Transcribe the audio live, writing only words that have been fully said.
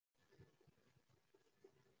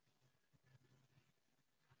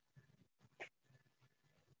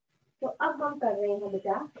तो अब हम कर रहे हैं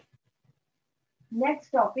बेटा,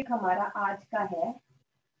 नेक्स्ट टॉपिक हमारा आज का है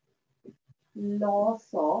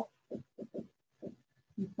loss of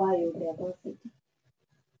biodiversity.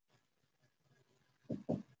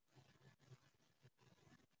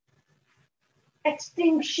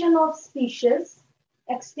 Extinction of species,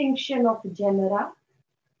 extinction of genre,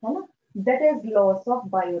 है ना, that is loss of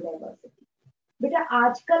biodiversity. बेटा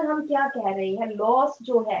आजकल हम क्या कह रहे हैं, लॉस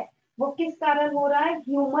जो है वो किस कारण हो रहा है,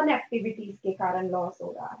 ह्यूमन एक्टिविटीज के कारण लॉस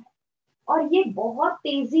हो रहा है, और ये बहुत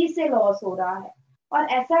तेजी से लॉस हो रहा है। और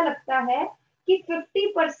ऐसा लगता है कि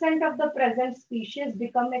 50% of the present species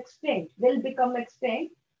become extinct, will become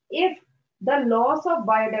extinct if the loss of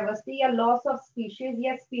biodiversity या loss of species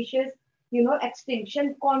या species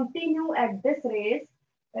extinction continue at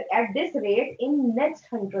this rate in next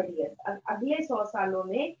 100 years। अगले 100 सालों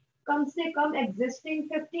में कम से कम existing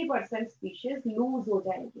 50% species lose हो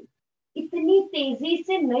जाएंगी। इतनी तेजी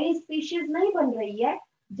से नई स्पीशीज नहीं बन रही है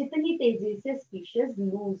जितनी तेजी से स्पीशीज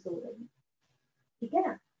लूज हो रही है, ठीक है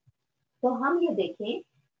ना। तो हम ये देखें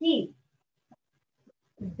कि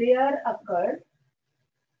there occur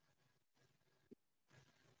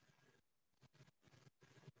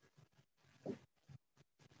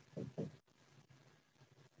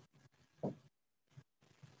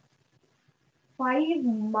 5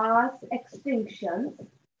 mass extinctions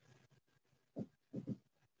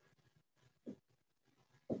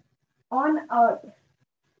on earth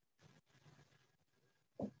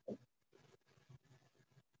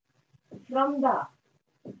from the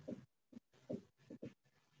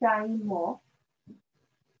time of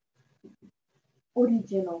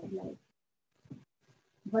origin of life।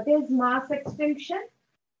 What is mass extinction?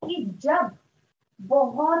 कि जब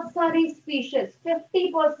बहुत सारी species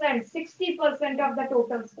 50%, 60% of the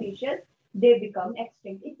total species they become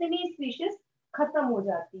extinct, इतनी स्पीशीज खत्म हो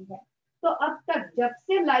जाती है। तो अब तक जब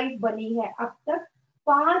से लाइफ बनी है अब तक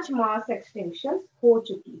 5 मास एक्सटिंक्शन हो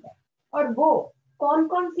चुकी है, और वो कौन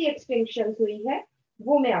कौन सी एक्सटिंक्शन हुई है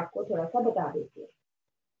वो मैं आपको थोड़ा सा बता देती हूँ।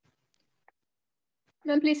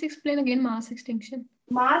 Ma'am, please explain again mass extinction.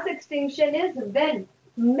 Mass extinction is when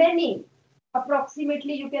many,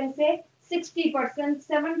 approximately you can say 60%,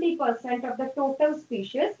 70% of the total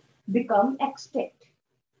species become extinct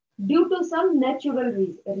due to some natural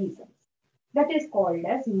reasons. That is called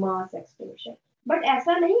as mass extinction. But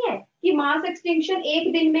ऐसा नहीं है कि mass extinction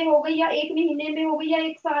एक दिन में हो गई या एक महीने में हो गई या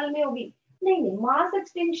एक साल में हो गई, नहीं, mass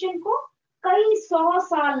extinction को कई 100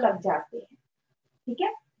 साल लग जाते हैं, ठीक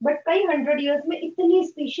है। बट कई 100 इयर्स में इतनी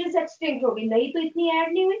स्पीशीज एक्सटिंक्ट होगी, नई तो इतनी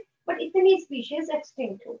ऐड नहीं हुई बट इतनी स्पीशीज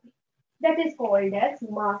एक्सटिंक्ट होगी, that is called as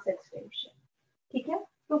mass extinction, ठीक है।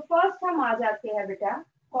 तो फर्स्ट हम आ जाते हैं बेटा,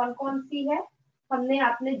 कौन कौन सी है, हमने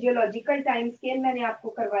आपने जियोलॉजिकल टाइम स्केल मैंने आपको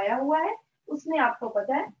करवाया हुआ है, उसमें आपको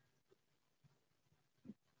पता है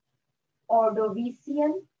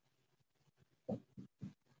ऑर्डोविशियन,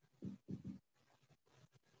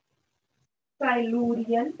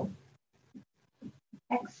 साइलूरियन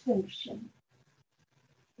एक्सटिंक्शन।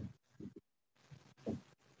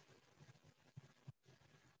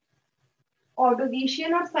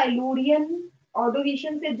 ऑर्डोविशियन और साइलूरियन,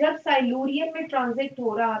 ऑर्डोविशियन से जब साइलूरियन में ट्रांजिट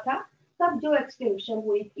हो रहा था तब जो एक्सटिंक्शन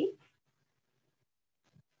हुई थी,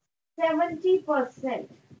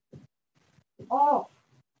 70% of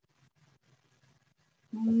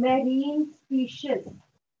marine species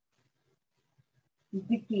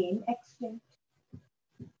became extinct।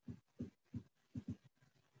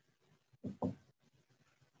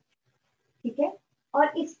 ठीक है,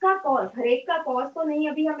 और इसका कॉज, हर एक का कॉज तो नहीं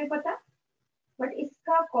अभी हमें पता, बट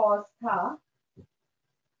इसका कॉज था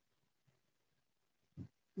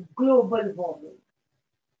ग्लोबल वार्मिंग।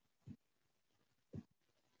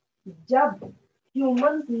 जब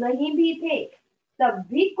ह्यूमंस नहीं भी थे तब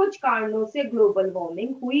भी कुछ कारणों से ग्लोबल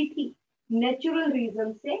वार्मिंग हुई थी, नेचुरल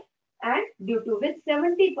रीजन से, and due to which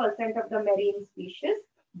 70% of the marine species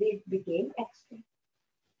they became extinct.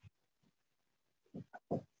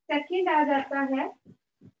 Second आ जाता है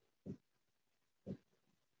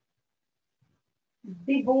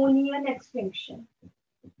डिवोनियन एक्सटिंक्शन।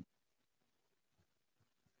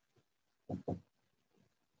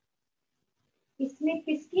 इसमें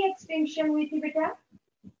किसकी एक्सटिंक्शन हुई थी बेटा,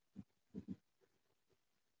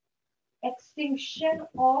 एक्सटिंक्शन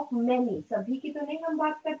ऑफ मैनी, सभी की तो नहीं हम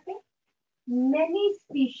बात करते, many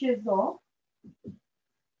species of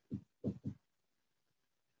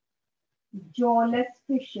jawless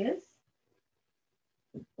fishes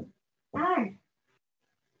and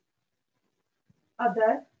other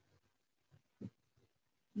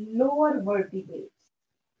lower vertebrates।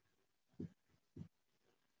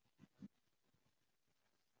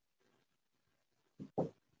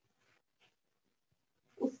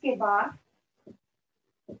 उसके उसके बाद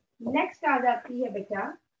नेक्स्ट आ जाती है बेटा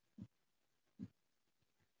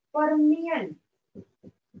पर्मियन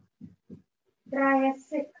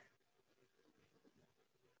ट्रायसिक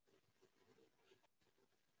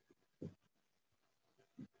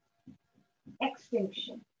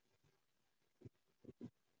एक्सटिंक्शन।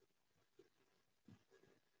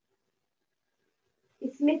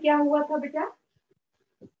 इसमें क्या हुआ था बेटा,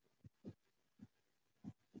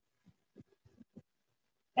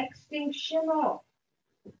 extinction of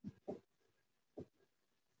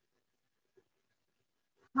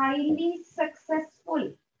highly successful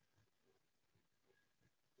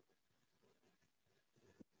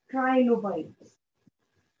trilobites.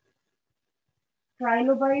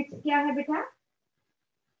 Trilobites क्या है बेटा,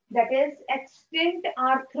 दैट इज एक्सटिंक्ट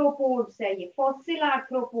आर्थ्रोपोड्स है, ये फॉसिल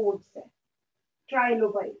आर्थ्रोपोड्स है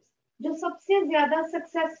ट्राइलोबाइट्स। जो सबसे ज्यादा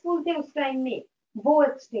सक्सेसफुल थे उस टाइम में वो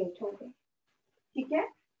एक्सटिंक्ट हो गए, ठीक है।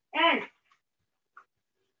 And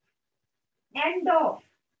end of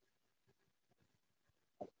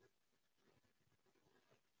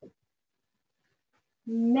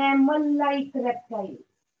mammal like reptiles,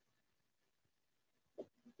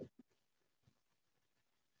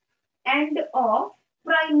 end of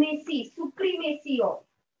primacy supremacy of,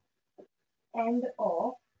 end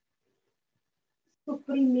of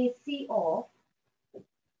supremacy of,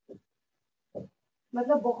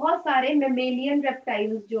 मतलब बहुत सारे मेमेलियन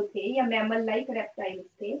रेप्टाइल्स जो थे या मैमल लाइक रेप्टाइल्स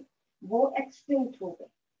थे वो एक्सटिंक्ट हो गए।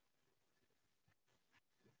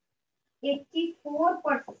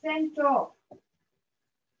 84% of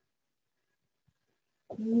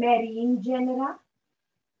marine genera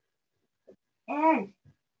and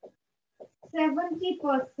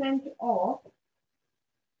 70% of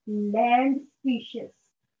land species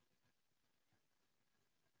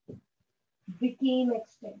became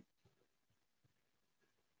extinct.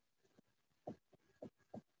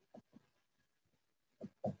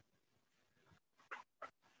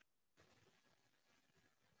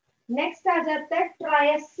 Next आ जाता है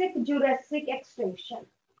Triassic Jurassic extinction.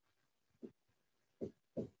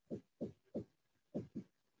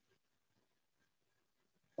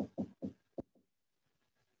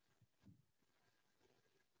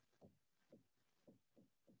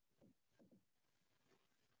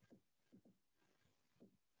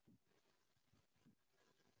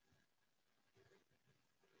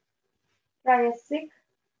 Triassic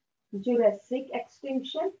Jurassic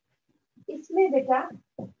extinction, इसमें बेटा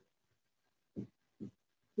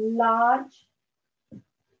large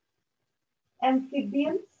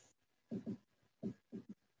amphibians,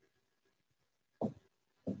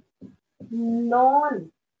 non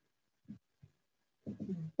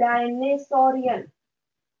डायनासोरियन,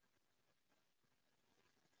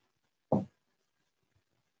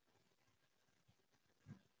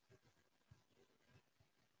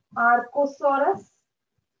 आर्कोसोरस,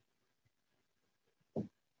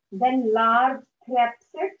 then large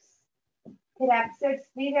थ्रैप्सिड्स, थ्रैप्सिड्स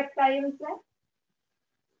भी रेप्टाइल्स है,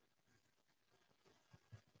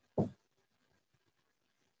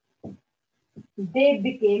 they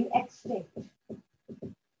became extinct।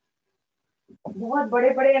 बहुत बड़े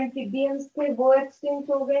बड़े एम्फिबियंस थे वो एक्सटिंक्ट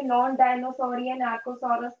हो गए, नॉन डायनासोरियन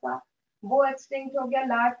आर्कोसोरस था वो एक्सटिंक्ट हो गया,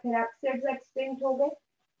 लार्ज थ्रैप्सिड्स एक्सटिंक्ट हो गए,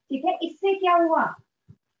 ठीक है। इससे क्या हुआ,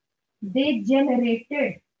 दे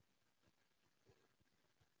generated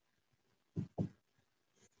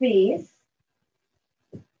space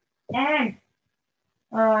and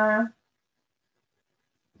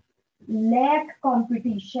lack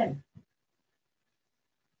competition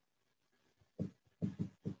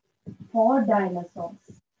for dinosaurs।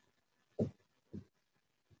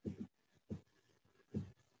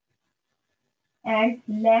 And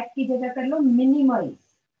lack की जगह कर लो मिनिमाइज।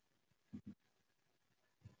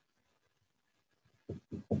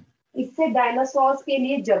 इससे डायनासोर्स के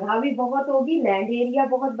लिए जगह भी बहुत होगी, लैंड एरिया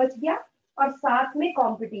बहुत बच गया और साथ में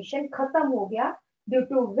कंपटीशन खत्म हो गया, ड्यू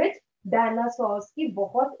टू विच डायनासोर्स की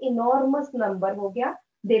बहुत इनॉर्मस नंबर हो गया,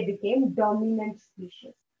 दे बिकेम डोमिनेंट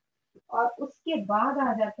स्पीशीज। और उसके बाद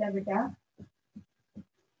आ जाता है बेटा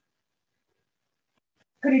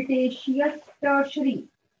क्रिटेशियस टर्शरी।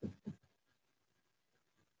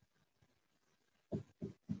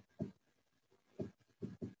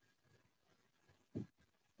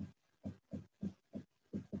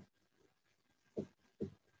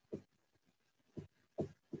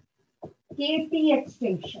 केटी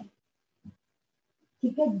एक्सटिंक्शन,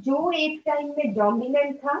 ठीक है, जो एक टाइम में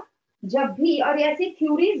डोमिनेंट था, जब भी, और ऐसी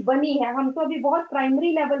थ्योरीज बनी है, हम तो अभी बहुत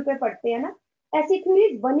प्राइमरी लेवल पे पढ़ते हैं ना, ऐसी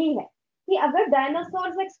थ्योरीज बनी है कि अगर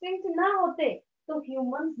डायनासोर्स एक्सटिंक्ट ना होते तो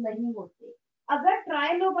ह्यूमंस नहीं होते, अगर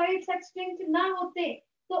ट्राइलोबाइट्स एक्सटिंक्ट ना होते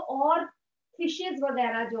तो और फिशेज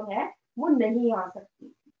वगैरह जो है वो नहीं आ सकती।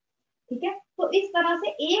 ठीक है, तो इस तरह से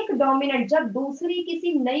एक डोमिनेंट, जब दूसरी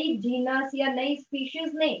किसी नई जीनस या नई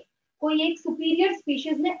स्पीशीज ने, कोई एक सुपीरियर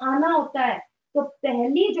स्पीशीज ने आना होता है, तो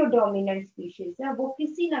पहली जो डोमिनेंट स्पीशीज है वो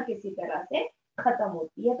किसी ना किसी तरह से खत्म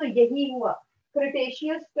होती है। तो यही हुआ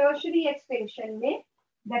क्रिटेशियस टर्शियरी एक्सटिंक्शन में,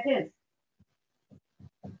 that is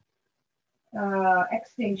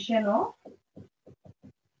extinction of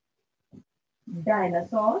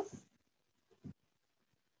dinosaurs,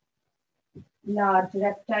 large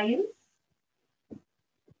reptiles,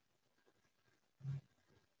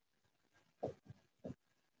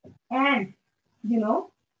 and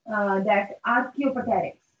that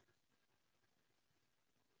archaeopteryx.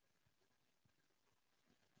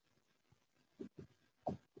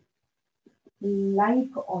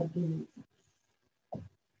 Like organisms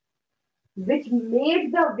which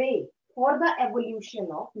made the way for the evolution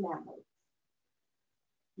of mammals,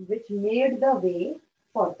 which made the way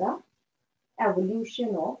for the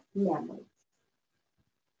evolution of mammals.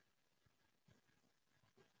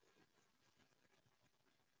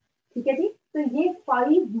 ठीक है जी, तो ये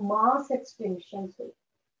 5 mass extinction हुए।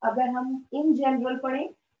 अगर हम in general पढ़ें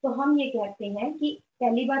तो हम ये कहते हैं कि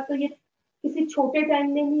पहली बात तो ये किसी छोटे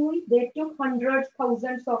टाइम में नहीं हुई, दे टुक हंड्रेड्स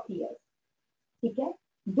थाउजेंड्स ऑफ ईयर्स। ठीक है,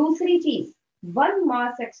 दूसरी चीज, one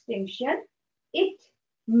mass extinction, it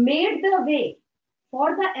made the way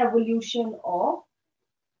for the evolution of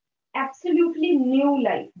absolutely new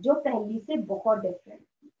life, जो पहली से बहुत डिफरेंट।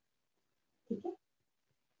 ठीक है,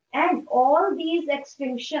 and all these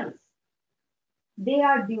extinctions, they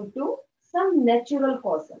are due to some natural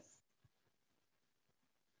causes.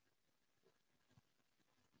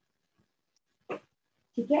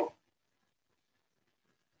 ठीक है,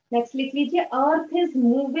 नेक्स्ट लिख लीजिए, earth is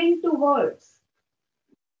moving towards,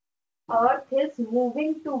 earth is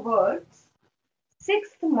moving towards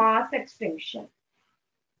sixth mass extinction,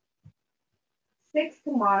 sixth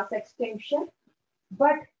mass extinction,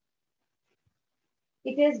 but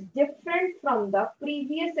it is different from the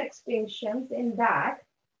previous extinctions in that,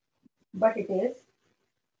 but it is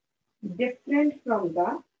different from the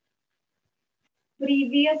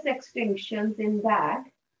previous extinctions in that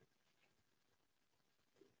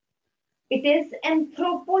it is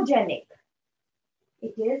anthropogenic.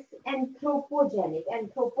 It is anthropogenic.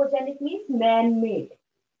 Anthropogenic means man-made.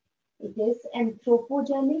 It is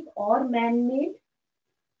anthropogenic or man-made.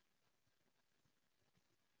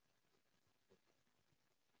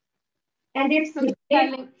 And it's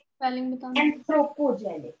spelling बताना।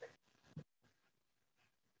 anthropogenic.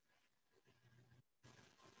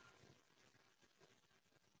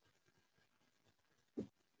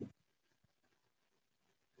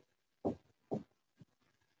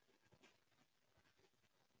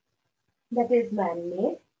 That is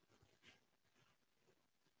man-made.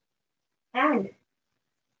 And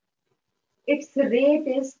its rate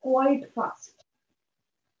is quite fast.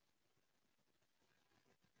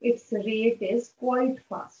 Its rate is quite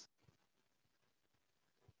fast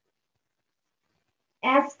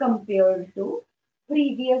as compared to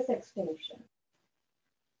previous extinction.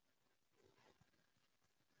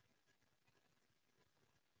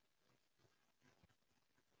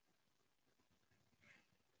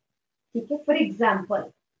 ठीक है, for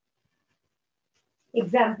examples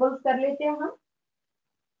कर लेते हैं हम।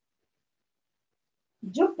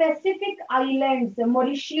 जो Pacific islands,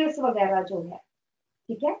 Mauritius वगैरह जो है,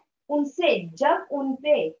 ठीक है, उनसे जब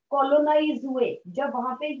उनपे कॉलोनाइज हुए, जब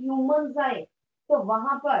वहां पे ह्यूमंस आए, तो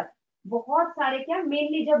वहां पर बहुत सारे, क्या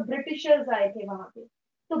मेनली जब ब्रिटिशर्स आए थे वहां पे,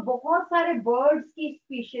 तो बहुत सारे बर्ड्स की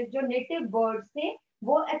स्पीशीज, जो नेटिव बर्ड्स थे,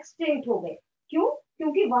 वो एक्सटिंक्ट हो गए। क्यों?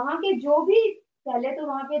 क्योंकि वहां के जो भी, पहले तो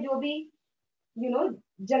वहां पे जो भी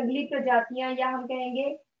जंगली प्रजातियां, या हम कहेंगे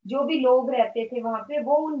जो भी लोग रहते थे वहां पे,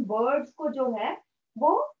 वो उन बर्ड्स को जो है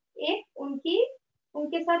वो एक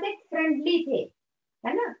उनके साथ एक फ्रेंडली थे,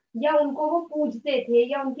 है ना, या उनको वो पूजते थे,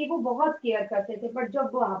 या उनकी वो बहुत केयर करते थे। बट जब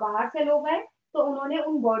बाहर से लोग आए तो उन्होंने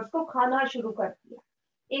उन बर्ड्स को खाना शुरू कर दिया।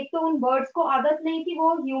 एक तो उन बर्ड्स को आदत नहीं थी,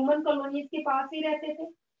 वो ह्यूमन कॉलोनीज के पास ही रहते थे,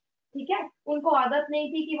 ठीक है, उनको आदत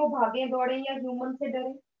नहीं थी कि वो भागे दौड़े या ह्यूमन से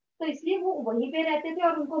डरे, तो इसलिए वो वहीं पे रहते थे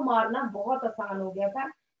और उनको मारना बहुत आसान हो गया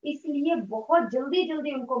था, इसलिए बहुत जल्दी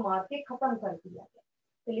जल्दी उनको मार के खत्म कर दिया गया।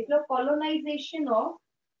 तो लिख लो, colonisation of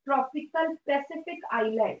tropical Pacific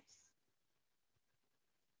islands,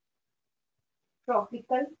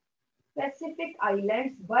 tropical Pacific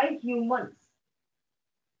islands bye humans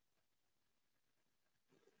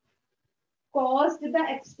caused the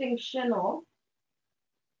extinction of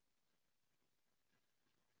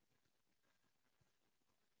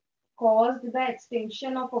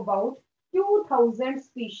about 2000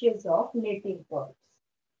 species of native birds.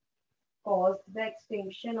 caused the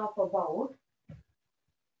extinction of about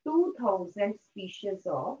 2000 species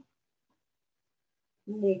of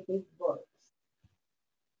native birds.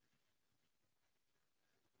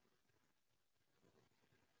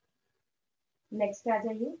 Next आ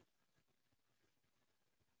जाइए.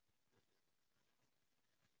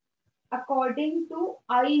 According to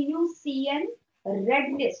IUCN Red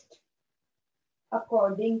List,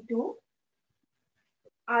 according to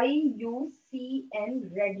IUCN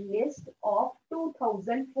Red List of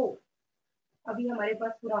 2004, अभी हमारे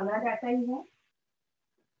पास पुराना data ही है.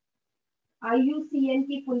 IUCN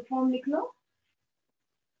की full form लिख लो,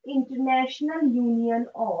 international union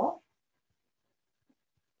of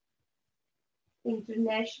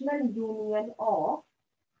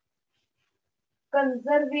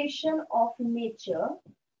conservation of nature,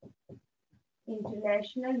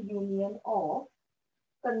 international union of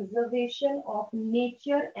conservation of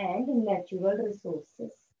nature and natural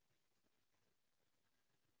resources.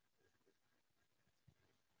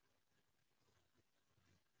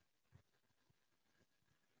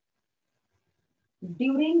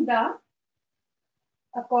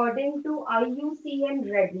 According to IUCN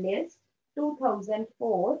Red List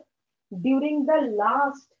 2004, during the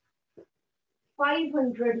last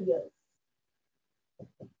 500 years,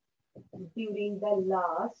 during the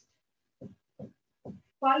last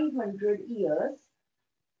 500 years,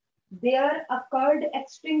 there occurred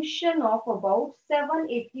extinction of about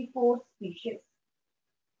 784 species.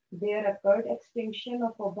 There occurred extinction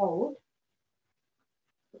of about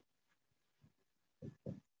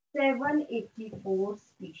 784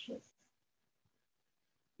 species.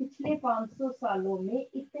 पिछले 500 सालों में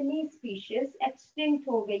इतनी species extinct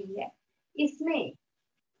हो गई है. इसमें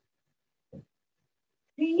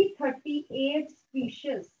 338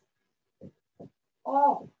 species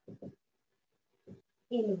of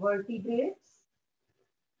invertebrates,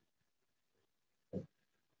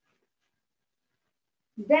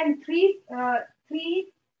 then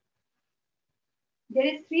there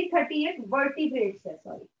is 338 vertebrates,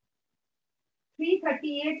 sorry,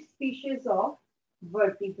 338 species of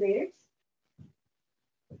vertebrates,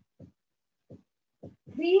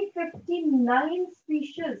 359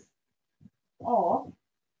 species of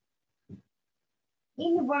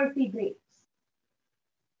invertebrates,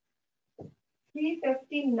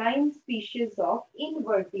 359 species of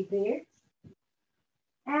invertebrates,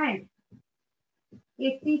 and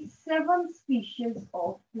 87 species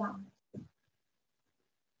of plants.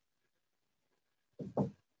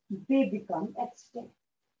 They become extinct.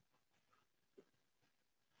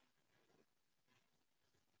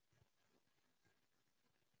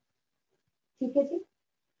 ठीक है जी.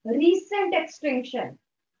 रीसेंट एक्सटिंक्शन,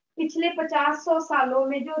 पिछले 50-100 सालों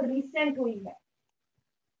में जो रीसेंट हुई है,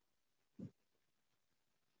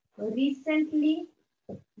 recently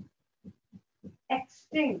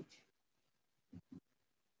extinct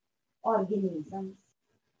organisms.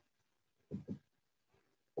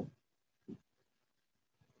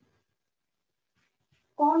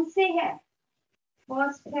 कौन से है?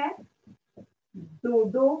 फर्स्ट है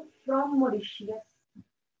डोडो from Mauritius.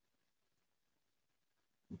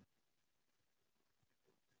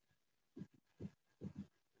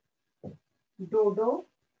 Dodo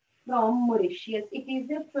from Mauritius. It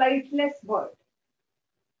is a flightless bird.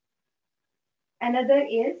 Another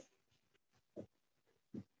is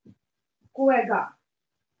quagga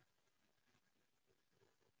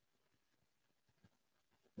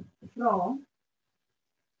from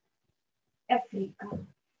Africa.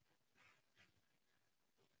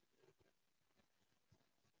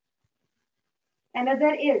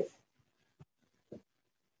 Another is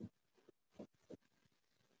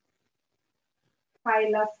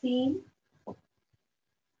thylacine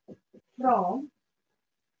from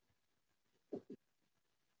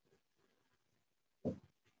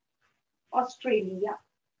Australia.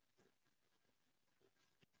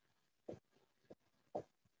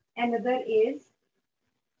 Another is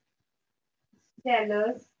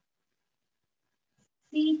Stellar's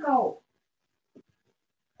sea cow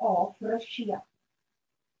of Russia.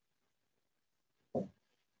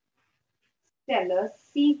 Stellar's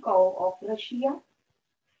sea cow of Russia.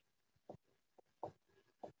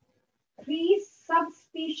 3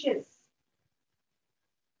 subspecies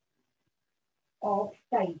of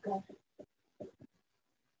tiger.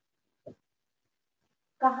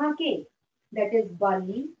 कहाँ के? That is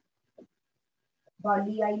Bali.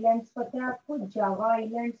 Bali Islands पता है आपको? Java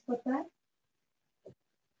Islands पता है?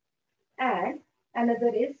 And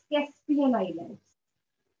another is Caspian Islands.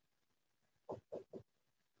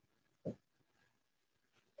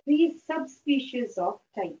 3 subspecies of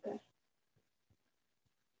tiger.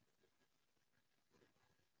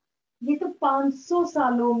 ये तो 500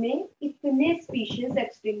 सालों में इतने स्पीशीज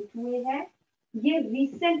एक्सटिंक्ट हुए हैं। ये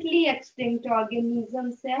रिसेंटली एक्सटिंक्ट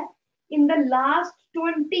ऑर्गेनिजम्स है in the last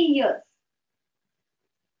 20 years.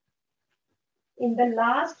 In the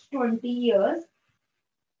last 20 years,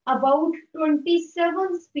 about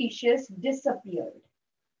 27 species disappeared.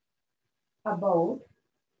 About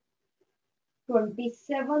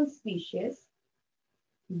 27 species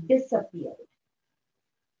disappeared.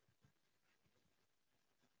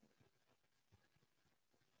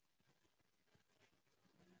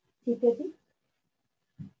 ठीक है जी।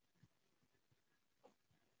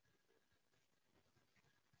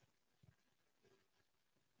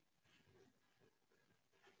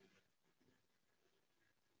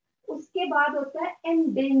 उसके बाद होता है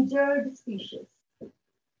एंडेंजर्ड स्पीशीज।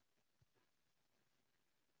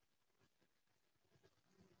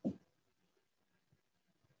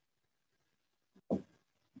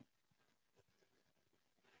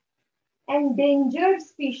 एंडेंजर्ड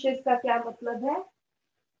स्पीशीज का क्या मतलब है?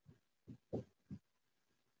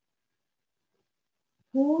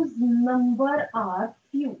 whose number are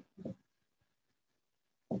few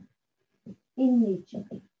in nature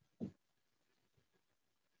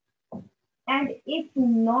and if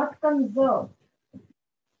not conserved,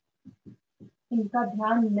 इनका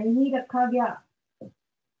ध्यान नहीं रखा गया,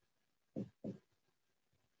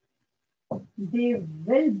 they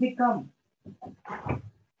will become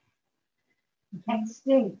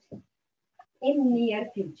extinct in near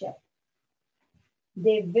future.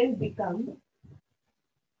 They will become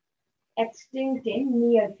extinct in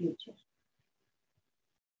near future.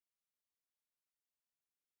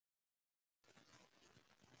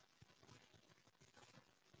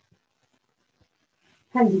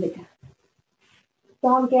 हाँ जी बेटा, तो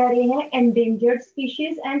हम कह रहे हैं endangered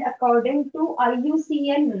species and according to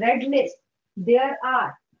IUCN red list there are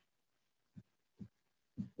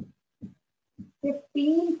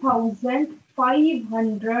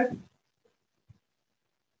 15,500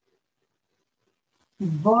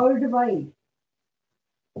 worldwide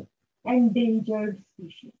endangered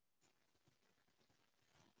species.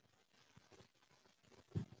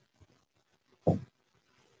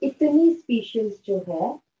 इतनी स्पीशीज जो है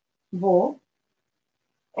वो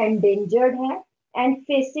एंडेंजर्ड है and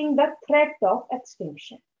facing the threat of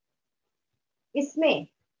extinction. इसमें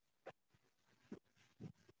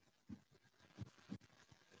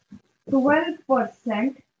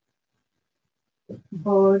 12%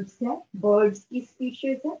 बर्ड्स है, बर्ड्स की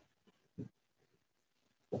स्पीशीज है।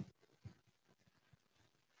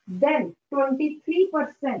 Then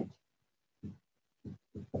 23%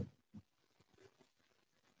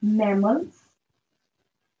 mammals,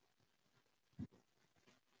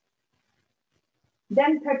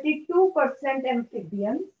 then 32%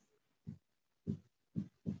 amphibians,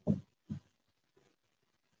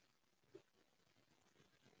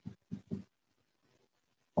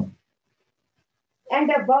 and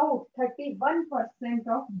about 31%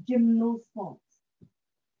 of gymnosperms.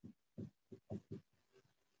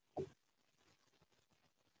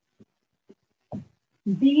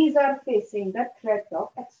 These are facing the threat of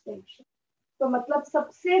extinction. तो मतलब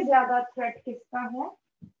सबसे ज्यादा थ्रेट किसका है?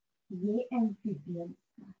 ये एम्फीबियंस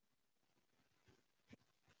का।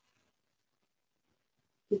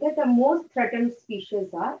 ठीक है, the most threatened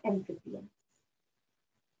species are amphibians.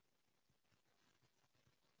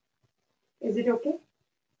 Is it okay?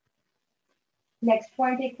 Next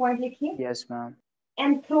point, एक point लिखिए। Yes, ma'am.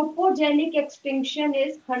 Anthropogenic extinction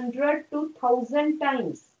is 100 to 1000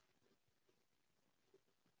 times.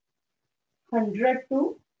 100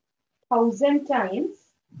 to 1000 times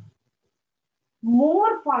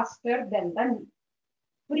more faster than the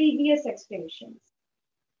previous extinctions.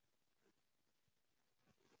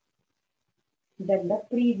 Than the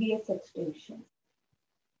previous extinctions.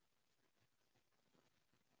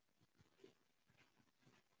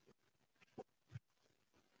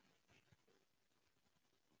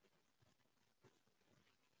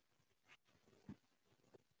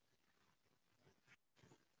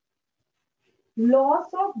 Loss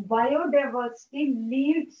of biodiversity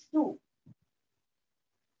leads to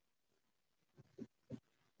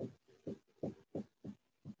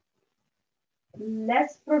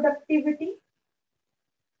less productivity,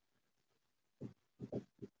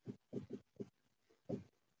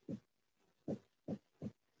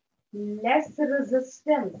 less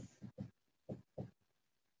resistance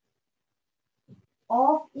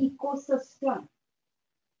of ecosystem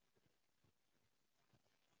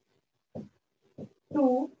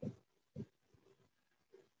to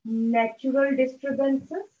natural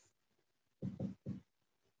disturbances,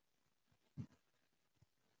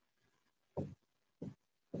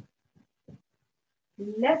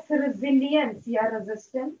 less resilience या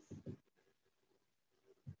resistance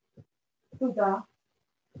to the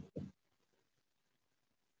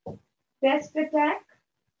pest attack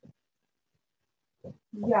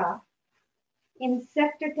या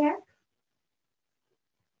insect attack.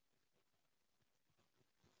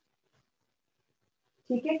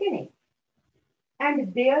 ठीक है कि नहीं?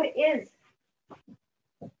 And there is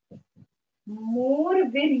more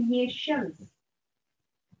variations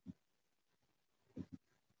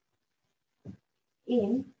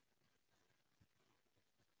in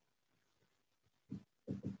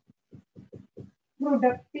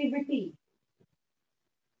productivity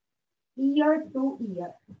year to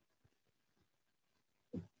year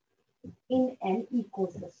in an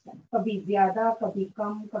ecosystem. कभी ज्यादा, कभी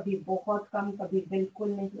कम, कभी बहुत कम, कभी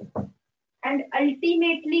बिल्कुल नहीं. And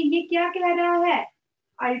ultimately ये क्या कह रहा है?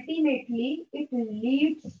 Ultimately it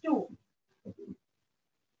leads to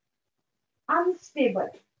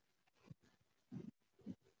unstable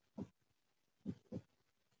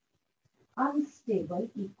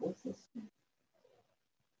ecosystem.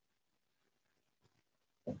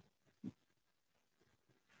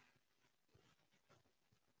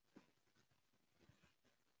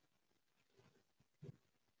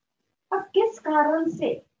 अब किस कारण से?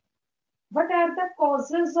 What are the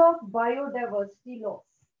causes of biodiversity loss?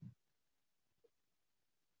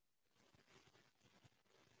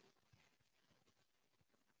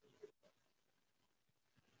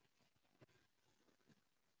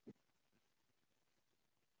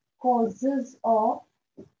 Causes of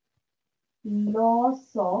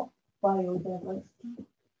loss of biodiversity.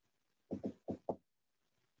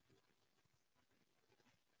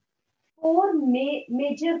 Four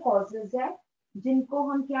major causes है जिनको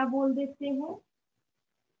हम क्या बोल देते हैं?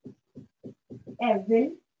 Evil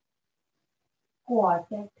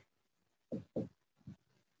quartet.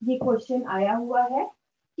 ये क्वेश्चन आया हुआ है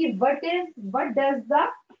कि what does the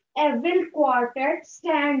evil quartet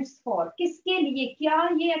stands for. किसके लिए, क्या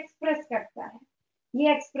ये एक्सप्रेस करता है?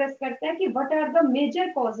 ये एक्सप्रेस करता है कि what are the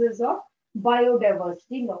major causes of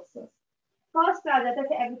biodiversity losses. First आ जाता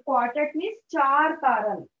है क्वार्टेट मीन्स चार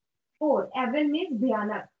कारण. फोर. एविल मीन्स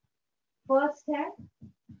भयानक. फर्स्ट है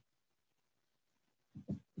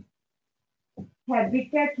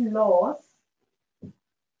habitat loss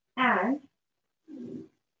and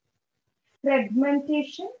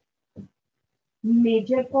fragmentation,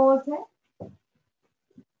 major cause है.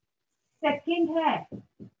 सेकंड है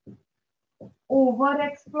ओवर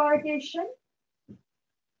एक्सप्लॉयटेशन.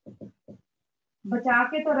 बचा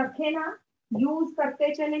के तो रखे ना, यूज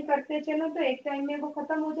करते चले तो एक टाइम में वो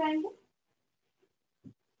खत्म हो जाएंगे.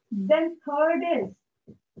 Then third is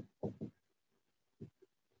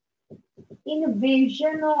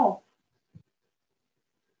invasion of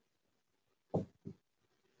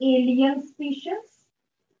alien species.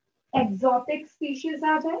 exotic species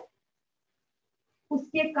आ जाए,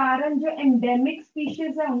 उसके कारण जो एंडेमिक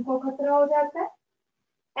स्पीशीज है उनको खतरा हो जाता है.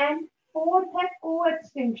 एंड फोर्थ है को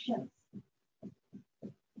एक्सटिंक्शन.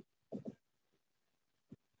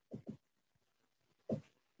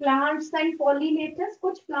 Plants and pollinators.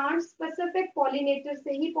 कुछ प्लांट्स स्पेसिफिक पॉलिनेटर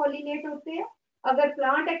से ही पॉलिनेट होते हैं. अगर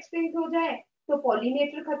प्लांट एक्सटिंक्ट हो जाए तो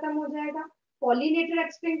पॉलिनेटर खत्म हो जाएगा. पॉलिनेटर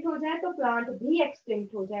एक्सटिंक्ट हो जाए तो प्लांट भी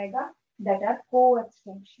एक्सटिंक्ट हो जाएगा. दैट आर को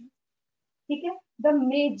एक्सटिंक्शन. ठीक है. The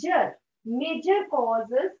major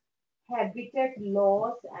causes habitat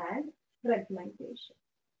loss and fragmentation.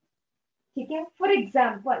 ठीक है. For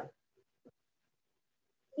example,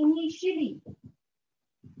 initially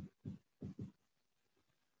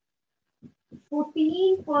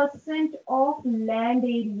 14% of land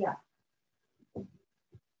area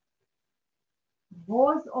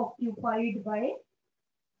was occupied by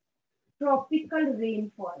tropical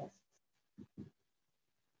rainforests.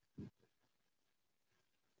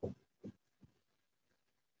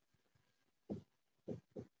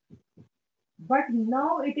 But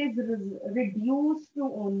now it is reduced to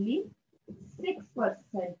only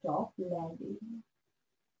 6% of land area.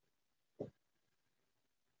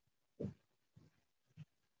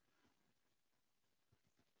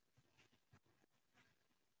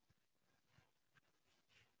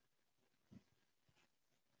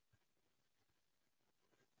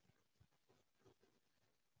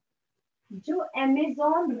 जो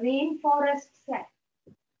Amazon rain forest है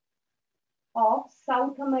of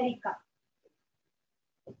south America,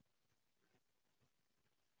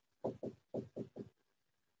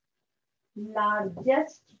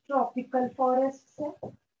 largest tropical forest है.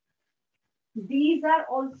 These are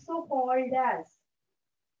also called as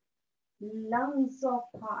lungs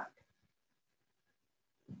of heart.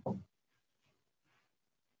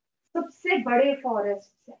 सबसे बड़े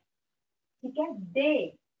forest है. ठीक है, दे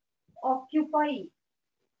occupy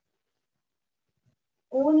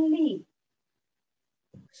only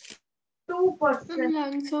 2%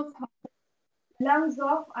 lungs of lungs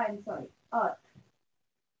of, I'm sorry, earth.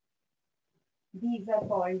 These are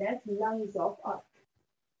called as lungs of earth.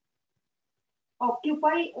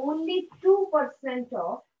 Occupy only 2%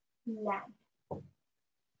 of land.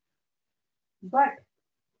 But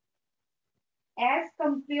as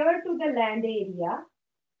compared to the land area,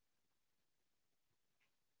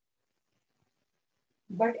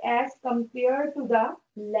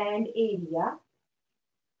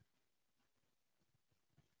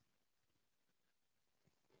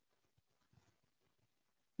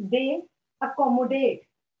 they accommodate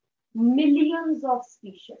millions of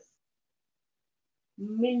species.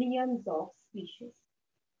 Millions of species.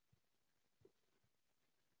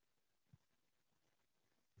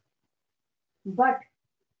 But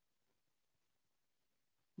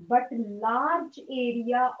large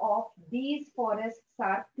area of these forests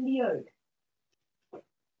are cleared.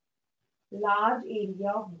 Large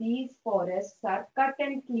area of these forests are cut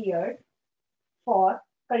and cleared for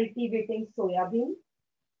cultivating soybean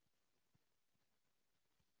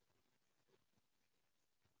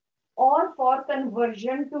or for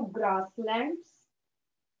conversion to grasslands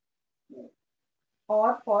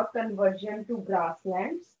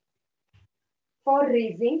for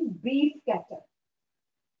raising beef cattle.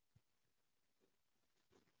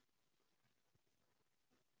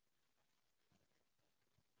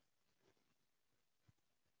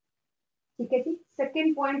 ठीक है जी,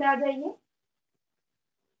 second point आ जाइए.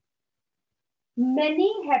 Many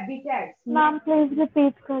habitats. Ma'am please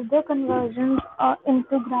repeat कर दो. Conversion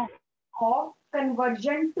into grass. Of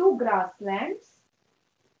conversion to grasslands.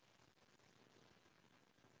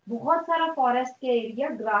 बहुत सारा forest के area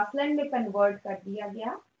grassland में convert कर दिया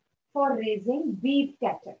गया फॉर रेजिंग बीफ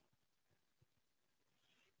कैटल.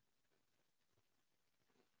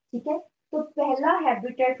 ठीक है, तो पहला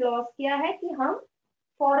हैबिटेट लॉस क्या है कि हम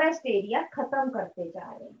फॉरेस्ट एरिया खत्म करते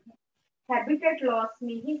जा रहे हैं. हैबिटेट लॉस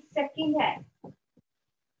में ही सेकंड है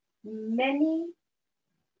many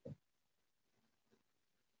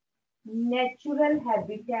natural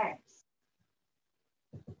habitats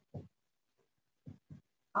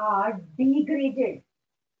are degraded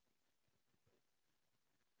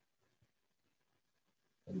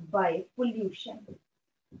by pollution.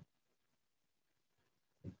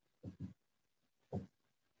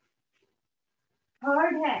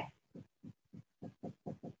 Third है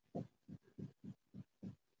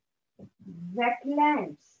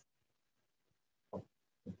wetlands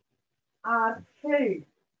are filled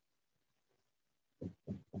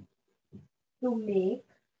to make,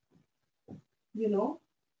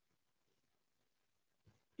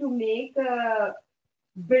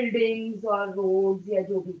 buildings or roads या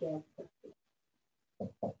जो भी कह सकते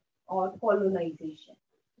हैं, और colonization.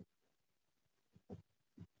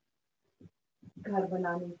 घर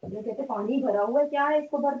बनाने के लिए कहते पानी भरा हुआ है, क्या है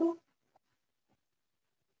इसको भर दो.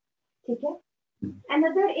 ठीक है.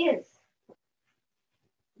 Another is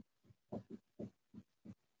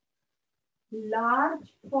large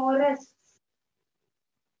forests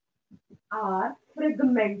are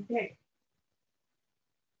fragmented.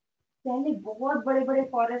 पहले बहुत बड़े बड़े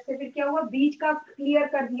फॉरेस्ट है, फिर क्या हुआ, बीच का क्लियर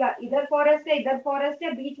कर दिया, इधर फॉरेस्ट है इधर फॉरेस्ट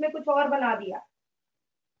है, बीच में कुछ और बना दिया.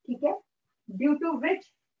 ठीक है, due to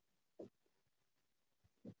which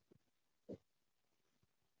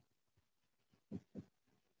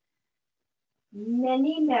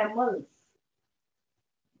many mammals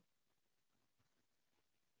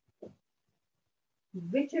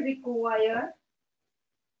which require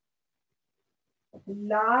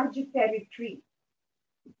large territory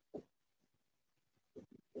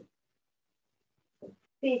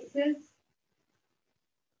faces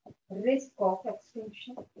risk of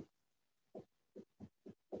extinction.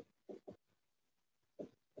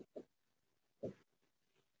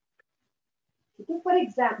 For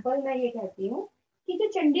example मैं ये कहती हूँ कि जो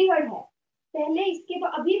चंडीगढ़ है, पहले इसके तो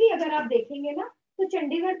अभी भी अगर आप देखेंगे ना तो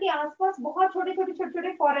चंडीगढ़ के आसपास बहुत छोटे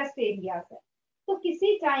छोटे फॉरेस्ट एरियाज है. तो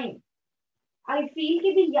किसी टाइम आई फील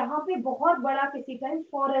कि भी यहाँ पे बहुत बड़ा किसी टाइम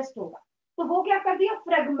फॉरेस्ट होगा, तो वो क्या कर दिया,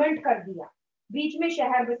 फ्रेगमेंट कर दिया, बीच में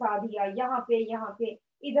शहर बसा दिया, यहाँ पे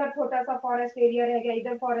इधर छोटा सा फॉरेस्ट एरिया रह गया,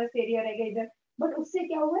 इधर फॉरेस्ट एरिया रह गया इधर. बट उससे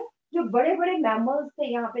क्या हुआ, जो बड़े बड़े मैमल्स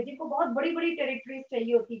थे यहाँ पे, जिनको बहुत बड़ी बड़ी टेरिटरीज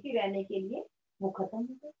चाहिए होती थी रहने के लिए, वो खत्म हो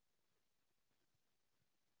गए.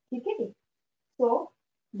 ठीक है. So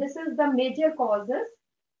this is the major causes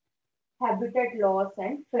habitat loss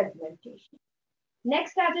and fragmentation.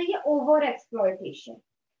 Next आ जाइए over exploitation.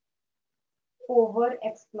 Over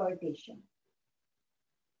exploitation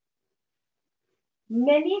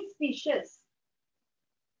many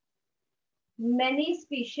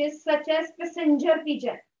species such as passenger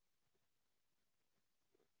pigeon,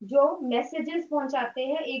 जो मैसेजेस पहुंचाते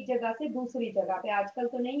हैं एक जगह से दूसरी जगह पे, आजकल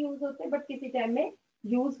तो नहीं यूज होते बट किसी टाइम में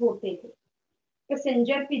यूज होते थे।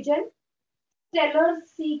 Passenger pigeon, stellar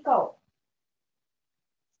sea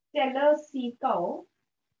cow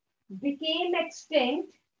became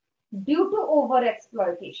extinct due to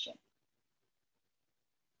overexploitation.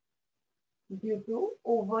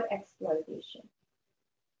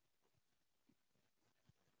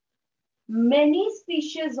 Many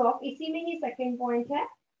species of, इसी में ही सेकेंड पॉइंट है,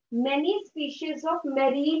 many species of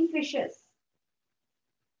marine fishes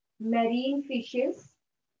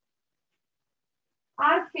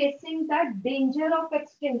are facing the danger of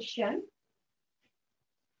extinction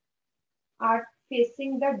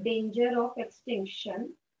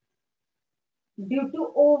due to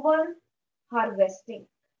over harvesting.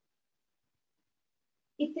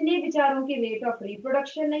 इतने बेचारों के rate of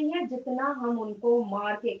reproduction नहीं है जितना हम उनको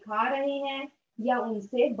मार के खा रहे हैं या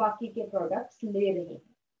उनसे बाकी के प्रोडक्ट्स ले रहे हैं।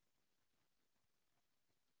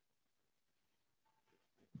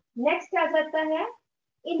 नेक्स्ट आ जाता है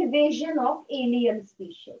invasion of alien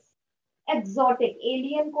species. Exotic,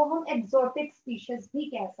 alien को हम एक्सोटिक स्पीशीज भी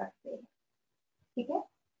कह सकते हैं, ठीक है।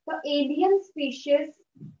 तो एलियन स्पीशीज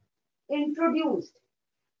इंट्रोड्यूस्ड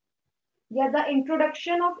या the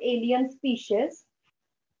introduction of alien species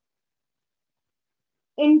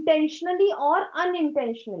intentionally or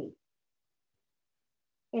unintentionally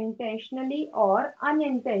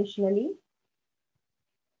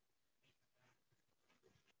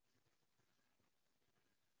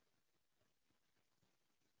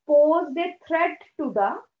posed a threat to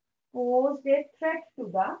the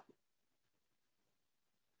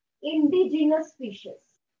indigenous species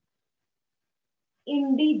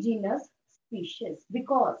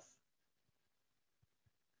because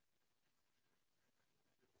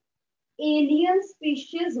alien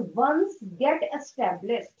species once get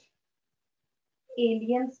established,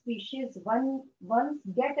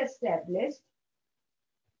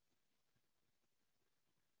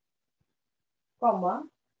 comma,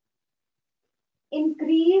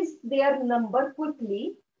 increase their number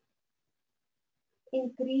quickly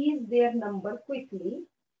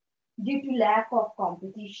due to lack of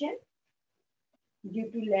competition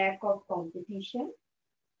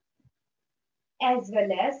as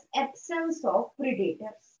well as absence of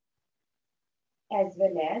predators.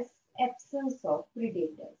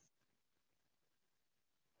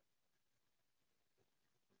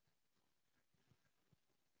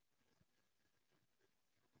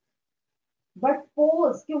 But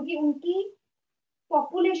pose, क्योंकि उनकी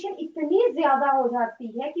population इतनी ज्यादा हो जाती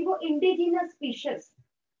है कि वो indigenous species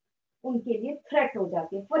उनके लिए थ्रेट हो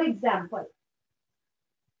जाती है। For example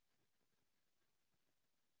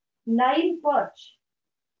Nile perch,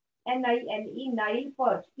 NILE, Nile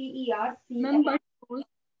perch, PERC,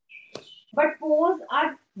 but pose are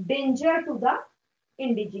danger to the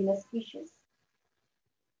indigenous species.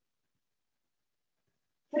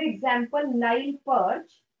 For example, Nile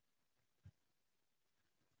perch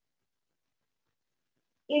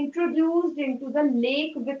introduced into the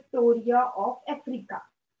Lake Victoria of Africa.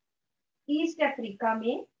 East Africa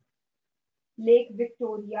में Lake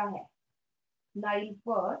Victoria है। Nile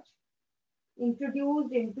perch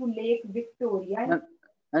introduced into Lake Victoria.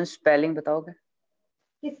 Spelling बताओगे?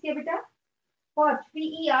 किसके बेटा? Perch,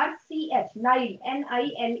 PERCH, Nile,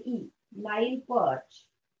 NILE, Nile perch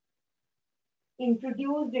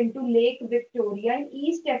introduced into Lake Victoria in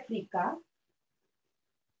East Africa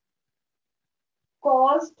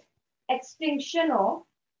caused extinction of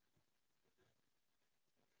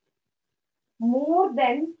more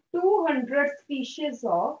than 200 species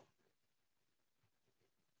of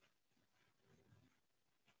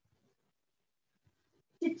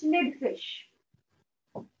cichlid fish.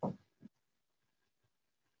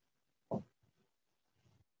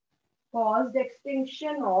 Caused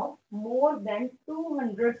extinction of more than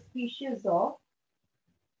 200 species of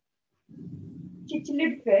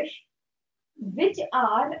cichlid fish which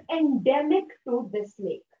are endemic to this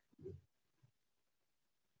lake.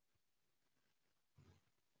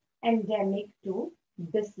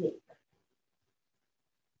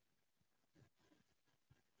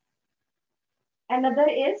 Another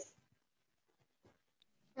is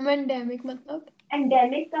endemic, मतलब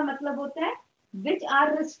endemic का मतलब होता है which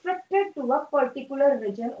are restricted to a particular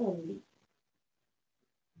region only.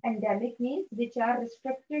 Endemic means which are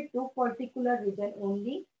restricted to particular region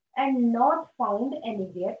only and not found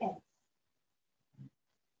anywhere else.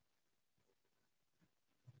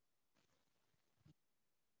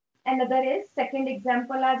 Another is, second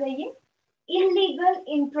example आ जाइए, illegal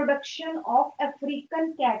introduction of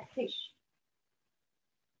African catfish.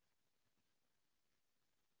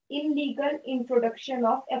 Illegal introduction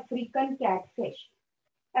of African catfish.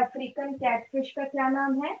 African catfish का क्या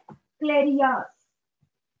नाम है? क्लेरियास.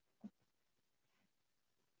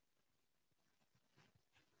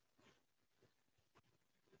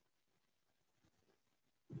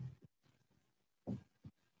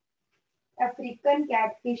 African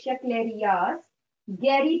catfish या क्लेरियास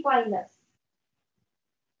गैरीपाइनस.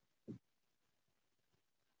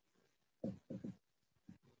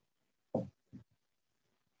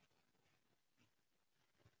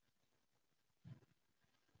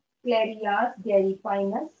 Clarias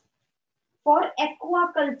gariepinus for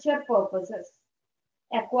aquaculture purposes.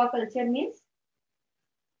 Aquaculture means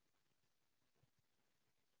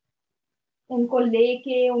उनको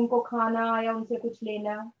लेके उनको खाना या उनसे कुछ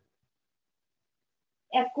लेना.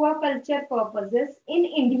 Aquaculture purposes in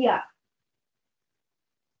India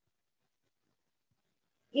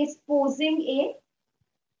is posing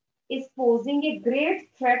a great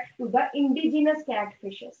threat to the indigenous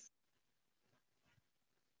catfishes.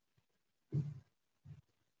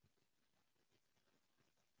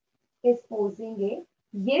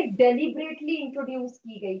 ये deliberately introduce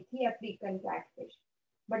की गई थी African catfish,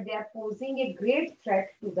 but they are posing a great threat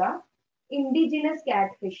to the indigenous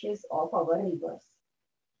catfishes of our rivers.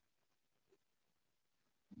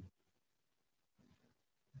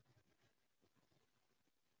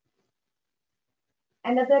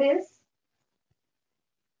 Another is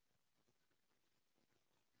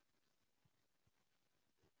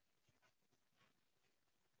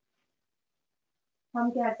हम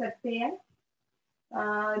कह सकते हैं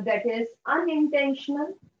that is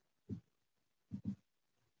unintentional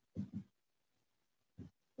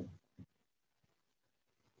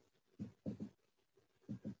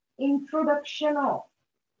introduction of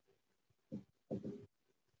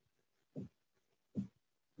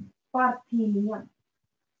parthenium,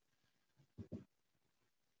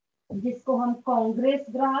 जिसको हम कांग्रेस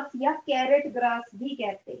ग्रास या कैरेट ग्रास भी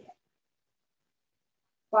कहते हैं.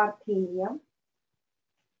 Parthenium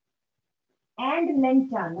and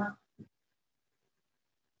lantana.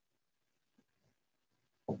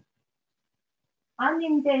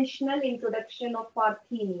 Unintentional introduction of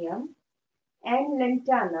Parthenium and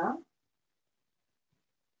lantana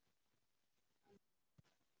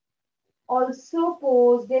also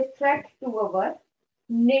posed a threat to our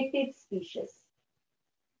native species.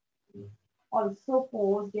 Also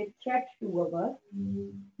posed a threat to our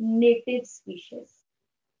native species.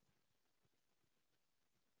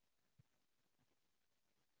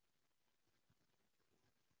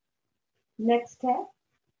 Next है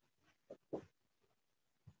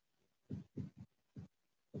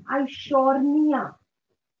आइशोर्निया.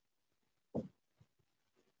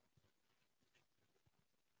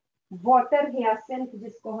 Water हियासिंथ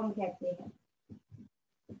जिसको हम कहते हैं.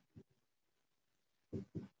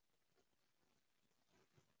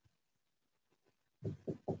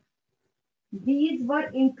 These were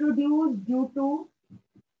introduced due to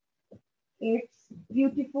its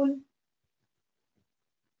beautiful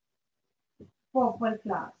purple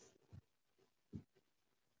flowers.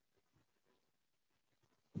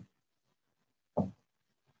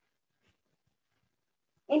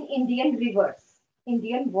 In Indian rivers,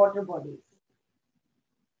 Indian water bodies.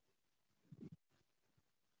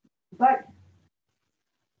 But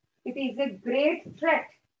it is a great threat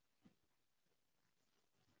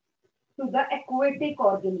to the aquatic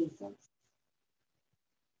organisms.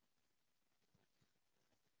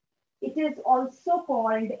 It is also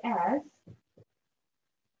called as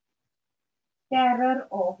terror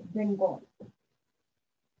of Bengal.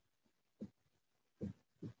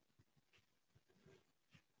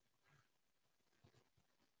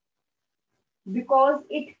 Because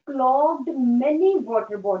it clogged many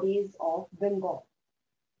water bodies of Bengal.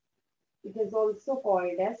 It is also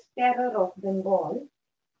called as terror of Bengal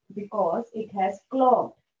because it has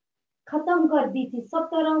clogged. खत्म कर दी थी सब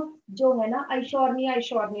तरफ जो है ना आइशोर्निया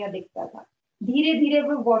आइशोर्निया दिखता था. धीरे धीरे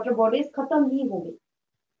वो वाटर बॉडीज खत्म ही हो गई.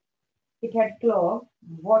 It had clogged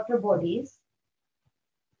water bodies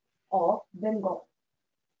of Bengal.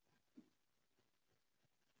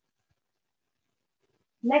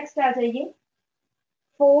 Next आ जाइए.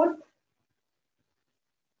 Fourth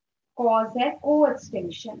cause है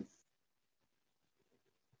co-extinctions.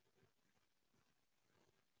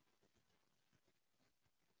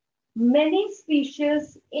 Many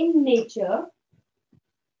species in nature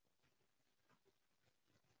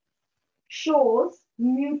shows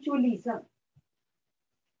mutualism.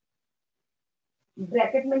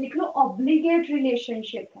 Bracket में लिख लो obligate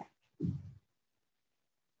relationship है.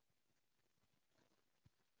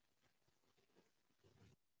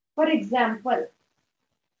 For example,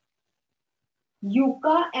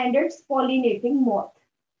 yucca and its pollinating moth.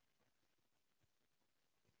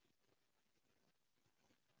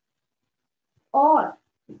 Or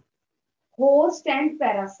host and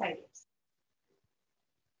parasites.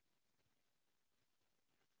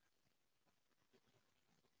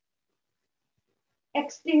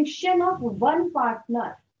 Extinction of one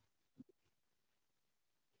partner.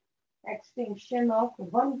 Extinction of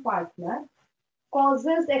one partner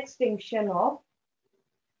causes extinction of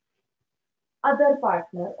other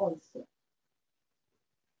partner also.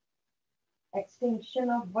 Extinction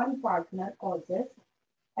of one partner causes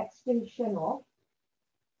extinction of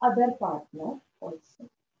other partner also.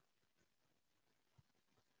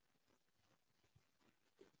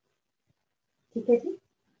 ठीक है जी।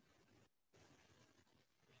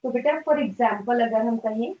 तो बेटा for example अगर हम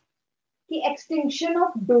कहें कि extinction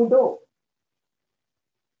of डोडो,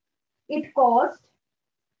 it caused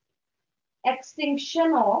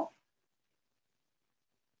extinction of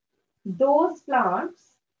those plants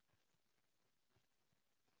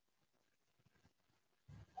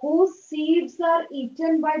whose seeds are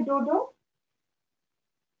eaten by dodo,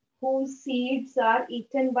 whose seeds are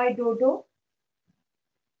eaten by dodo,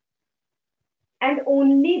 and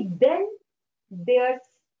only then their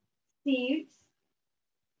seeds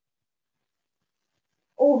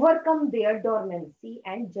overcome their dormancy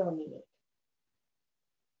and germinate.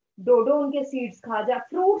 डोडो उनके seeds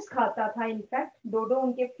fruits खाता था, in fact डोडो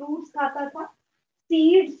उनके fruits खाता था।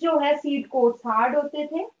 Seeds जो है seed quotes hard होते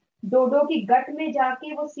थे, डोडो की गट में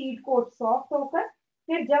जाके वो सीड कोट सॉफ्ट होकर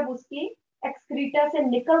फिर जब उसकी एक्सक्रीटा से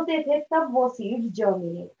निकलते थे तब वो सीड्स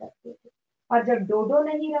जर्मिनेट करते थे। और जब डोडो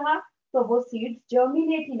नहीं रहा तो वो सीड्स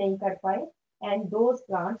जर्मिनेट ही नहीं कर पाए and those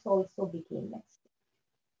plants also became next.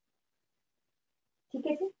 ठीक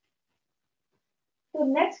है जी। तो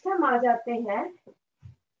नेक्स्ट हम आ जाते हैं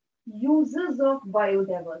uses of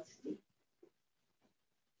biodiversity.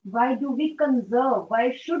 Why do we conserve? Why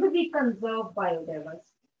should we conserve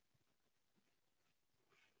biodiversity?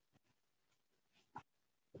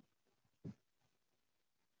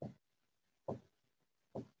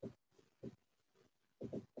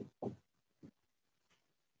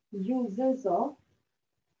 Uses of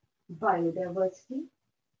biodiversity.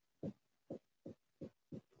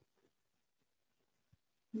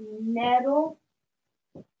 Narrow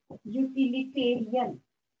utilitarian.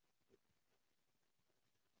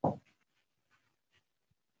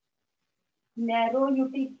 Narrow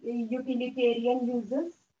utilitarian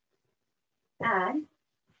uses and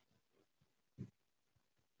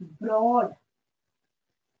broad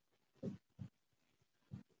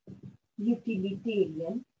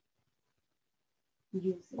utilitarian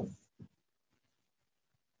uses.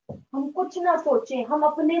 हम कुछ ना सोचें, हम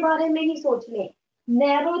अपने बारे में ही सोच लें,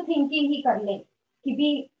 नैरो थिंकिंग ही कर लें कि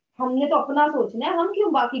भी हमने तो अपना सोचना है, हम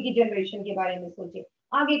क्यों बाकी की जनरेशन के बारे में सोचें,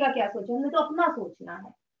 आगे का क्या सोचें, हमने तो अपना सोचना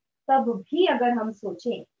है। तब भी अगर हम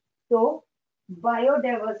सोचें तो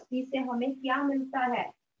बायोडाइवर्सिटी से हमें क्या मिलता है?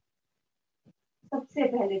 सबसे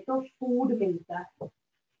पहले तो फूड मिलता है,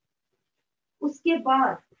 उसके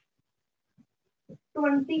बाद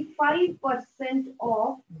 25%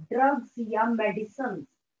 ऑफ ड्रग्स या मेडिसिन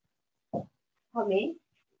हमें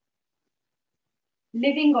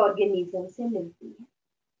लिविंग ऑर्गेनिज्म से मिलती है।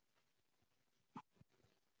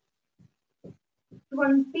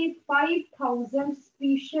 25,000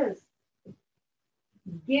 species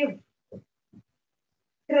give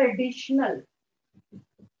traditional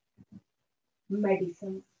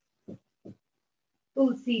medicines.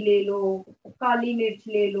 तुलसी ले लो, काली मिर्च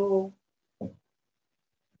ले लो,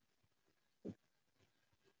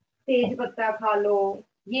 तेज पत्ता खा लो,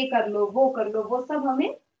 ये कर लो, वो सब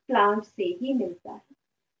हमें प्लांट से ही मिलता है।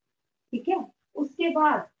 ठीक है। उसके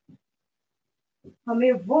बाद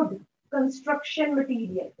हमें वुड, कंस्ट्रक्शन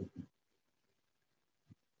मटेरियल,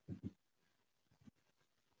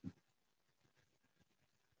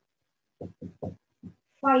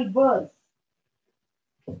 फाइबर्स,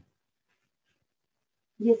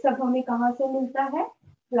 ये सब हमें कहां से मिलता है?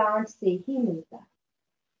 प्लांट से ही मिलता है।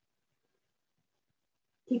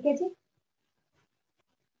 ठीक है जी।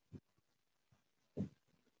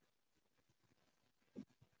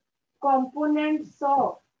 Components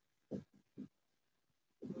of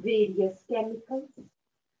various chemicals,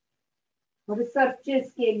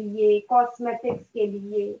 researches के लिए, कॉस्मेटिक्स के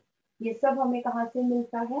लिए, ये सब हमें कहां से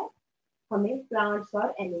मिलता है? हमें प्लांट्स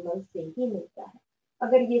और एनिमल्स से ही मिलता है।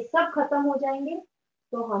 अगर ये सब खत्म हो जाएंगे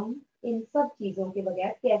तो हम इन सब चीजों के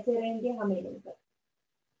बगैर कैसे रहेंगे, हमें नहीं पता।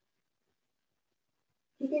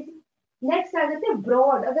 ठीक है जी। नेक्स्ट आ जाते हैं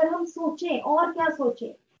ब्रॉड। अगर हम सोचें और क्या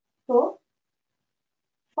सोचें तो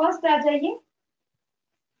फर्स्ट आ जाइए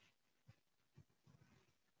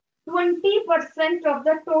 20% of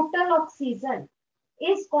the total oxygen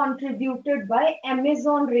is contributed by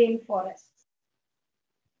Amazon rainforest.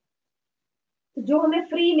 जो हमें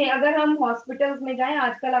फ्री में, अगर हम हॉस्पिटल्स में जाएं,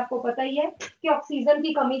 आजकल आपको पता ही है कि ऑक्सीजन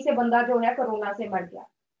की कमी से बंदा जो है कोरोना से मर गया,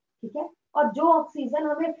 ठीक है, और जो ऑक्सीजन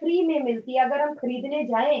हमें फ्री में मिलती है, अगर हम खरीदने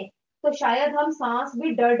जाएं तो शायद हम सांस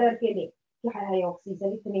भी डर डर के ले, क्या है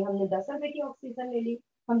ऑक्सीजन इतनी, हमने 10 रुपए की ऑक्सीजन ले ली,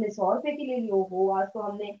 हमने 100 रुपए की ले ली, ओहो आज तो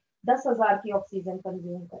हमने 10,000 की ऑक्सीजन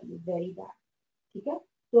कंज्यूम कर ली, वेरी बैड, ठीक है।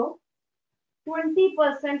 तो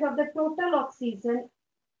 20% of the total oxygen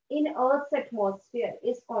in Earth's atmosphere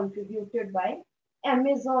is contributed by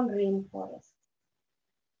Amazon rainforest.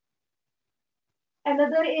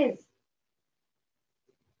 Another is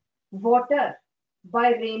water by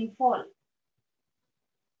rainfall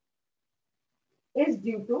is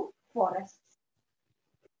due to forests.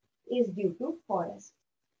 Is due to forests.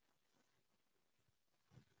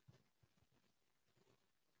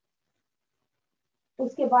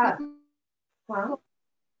 उसके बाद हाँ,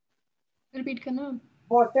 रिपीट करना।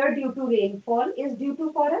 water due to rainfall is due to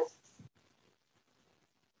forests.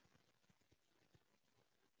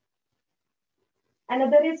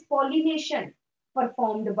 Another is pollination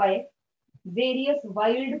performed by various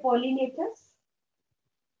wild pollinators.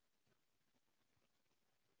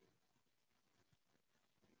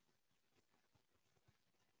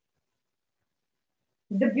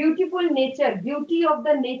 The beautiful nature, beauty of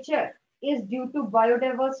the nature is due to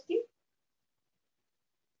biodiversity.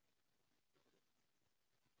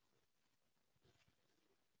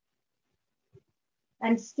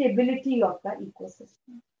 And stability of the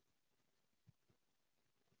ecosystem.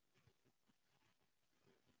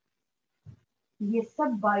 ये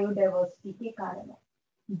सब biodiversity के कारण है.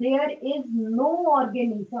 There is no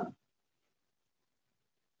organism.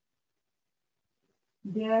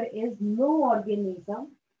 There is no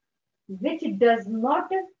organism which does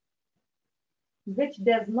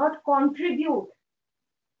not contribute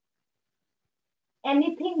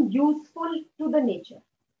anything useful to the nature.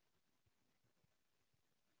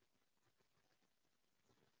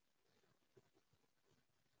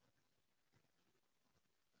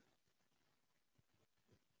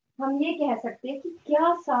 हम ये कह सकते हैं कि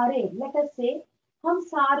क्या सारे, लेट अस से हम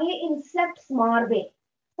सारे इंसेक्ट्स मार दें,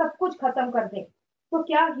 सब कुछ खत्म कर दें, तो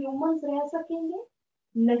क्या ह्यूमंस रह सकेंगे?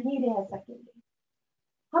 नहीं रह सकेंगे.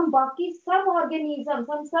 हम बाकी सब ऑर्गेनिजम्स,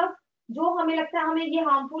 हम सब जो हमें लगता है हमें ये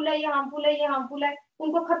हार्मफुल है, ये हार्मफुल है, ये हार्मफुल है,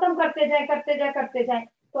 उनको खत्म करते जाए, करते जाए, करते जाए,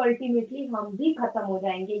 तो अल्टीमेटली हम भी खत्म हो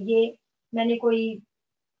जाएंगे. ये मैंने कोई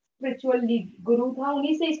स्पिरिचुअल गुरु था,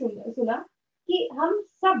 उन्हीं से ही सुना कि हम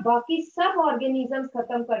सब बाकी सब ऑर्गेनिजम्स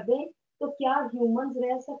खत्म कर दें तो क्या ह्यूमंस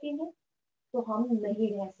रह सकेंगे? तो हम नहीं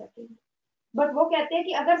रह सकेंगे. बट वो कहते हैं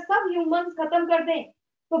कि अगर सब ह्यूमंस खत्म कर दें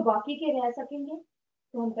तो बाकी के रह सकेंगे,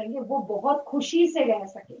 तो हम कहेंगे वो बहुत खुशी से रह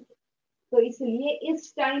सकेंगे. तो इसलिए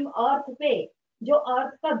इस टाइम अर्थ पे जो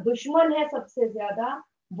अर्थ का दुश्मन है सबसे ज्यादा,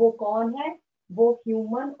 वो कौन है? वो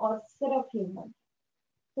ह्यूमन और सिर्फ ह्यूमन.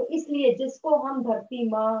 तो इसलिए जिसको हम धरती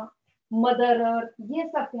माँ, मदर अर्थ ये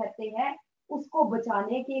सब कहते हैं, उसको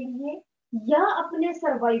बचाने के लिए या अपने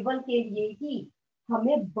सर्वाइवल के लिए ही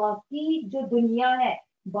हमें बाकी जो दुनिया है,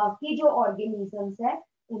 बाकी जो ऑर्गेनिजम्स है,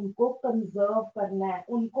 उनको कंजर्व करना है,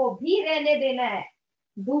 उनको भी रहने देना है.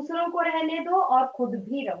 दूसरों को रहने दो और खुद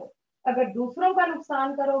भी रहो. अगर दूसरों का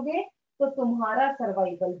नुकसान करोगे तो तुम्हारा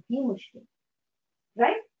सर्वाइवल भी मुश्किल,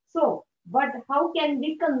 right? So but how can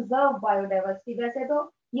we conserve biodiversity? वैसे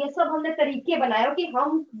तो ये सब हमने तरीके बनाए हो कि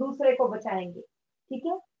हम दूसरे को बचाएंगे, ठीक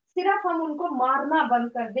है, सिर्फ हम उनको मारना बंद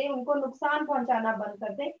कर दें, उनको नुकसान पहुंचाना बंद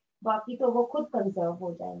कर दें, बाकी तो वो खुद कंजर्व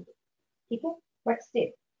हो जाएंगे, ठीक है. बट स्टिल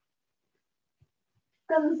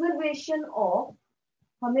कंजर्वेशन ऑफ,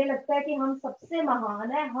 हमें लगता है कि हम सबसे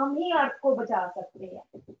महान है, हम ही अर्थ को बचा सकते हैं.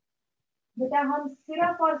 बेटा हम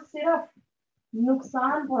सिर्फ और सिर्फ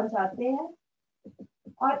नुकसान पहुंचाते हैं,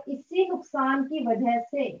 और इसी नुकसान की वजह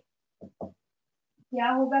से क्या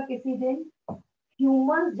होगा? किसी दिन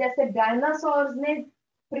ह्यूमंस जैसे डायनासोर्स ने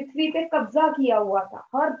पृथ्वी पे कब्जा किया हुआ था,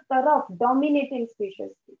 हर तरफ डोमिनेटिंग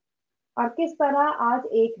स्पीशीज थी, और किस तरह आज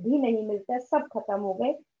एक भी नहीं मिलता है, सब खत्म हो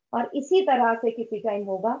गए. और इसी तरह से किसी टाइम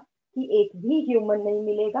होगा कि एक भी ह्यूमन नहीं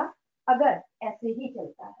मिलेगा अगर ऐसे ही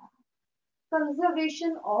चलता रहा.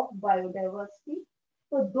 कंजर्वेशन ऑफ बायोडाइवर्सिटी,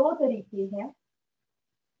 तो दो तरीके हैं.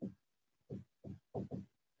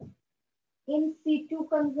 In situ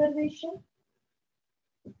conservation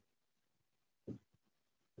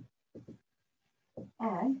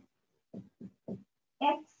and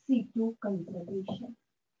ex situ conservation.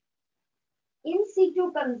 In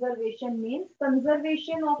situ conservation means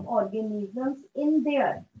conservation of organisms in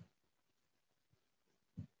their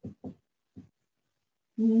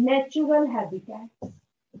natural habitats.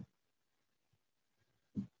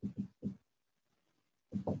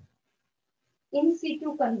 In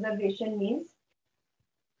situ conservation means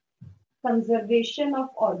conservation of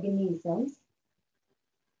organisms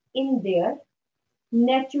in their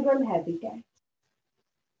natural habitat.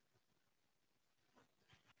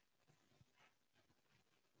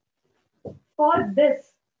 For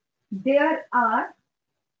this, there are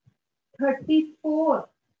 34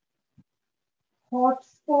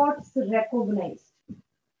 hotspots recognized.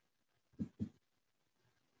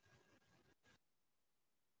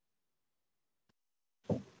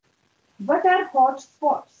 What are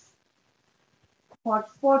hotspots?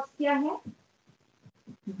 Hotspots क्या है?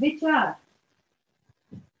 Which are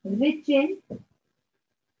rich in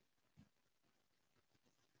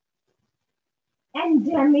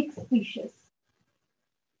endemic species.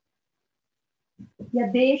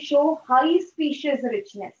 Yeah, they show high species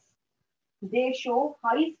richness. They show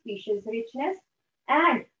high species richness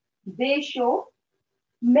and they show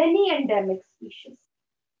many endemic species.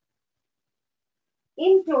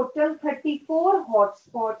 In total 34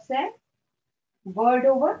 hotspots है world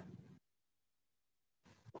over,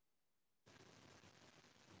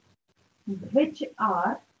 which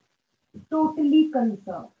are totally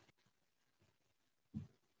conserved.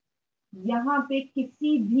 यहाँ पे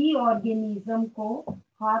किसी भी organism को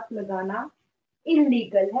हाथ लगाना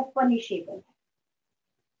illegal है, punishable है.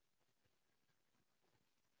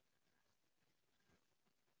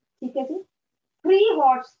 ठीक है जी. 3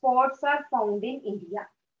 hotspots are found in India.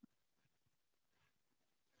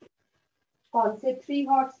 कौन से 3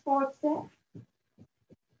 hotspots है?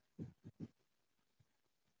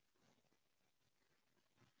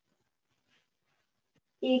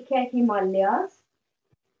 एक है Himalayas,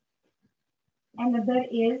 another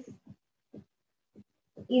is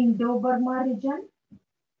Indo-Burma region,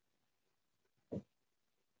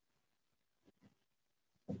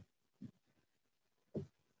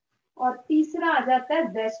 और तीसरा आ जाता है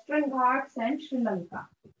वेस्टर्न घाट्स एंड श्रीलंका.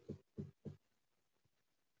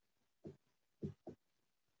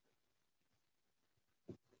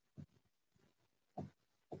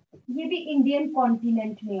 ये भी इंडियन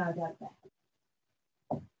कॉन्टिनेंट में आ जाता है.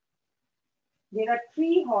 There are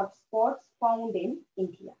 3 hotspots found in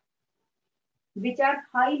India, which are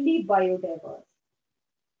highly biodiverse.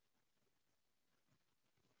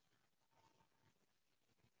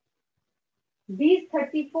 These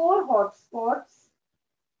 34 hotspots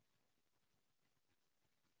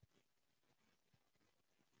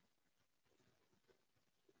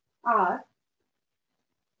are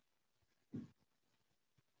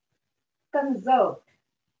conserved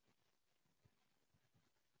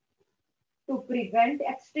to prevent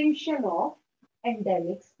extinction of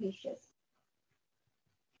endemic species.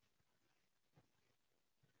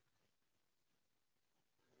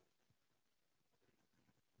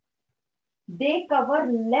 They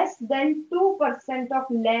cover less than 2% of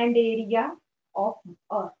land area of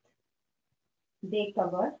Earth. They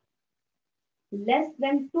cover less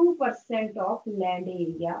than 2% of land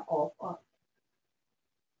area of Earth.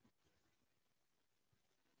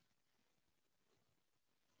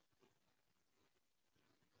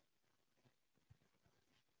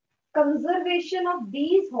 Conservation of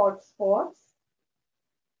these hotspots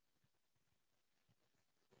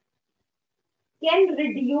can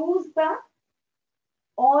reduce the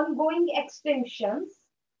ongoing extinctions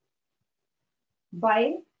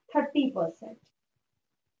by 30%.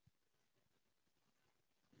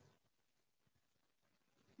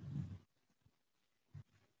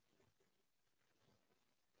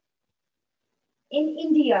 In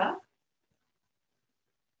India,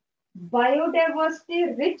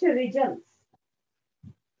 biodiversity rich regions,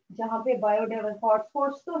 जहां पे biodiversity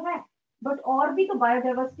hotspots तो है, but और भी तो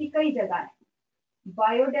biodiversity कई जगह है.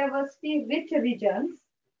 Biodiversity rich regions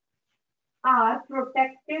are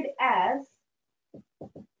protected as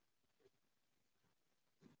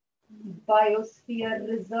biosphere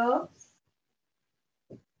reserves,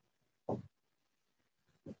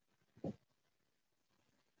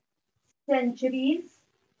 sanctuaries,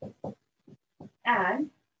 and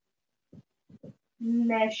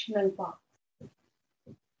national parks.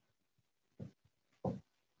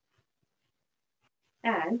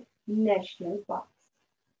 And national parks.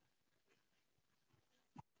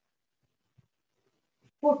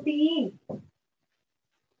 14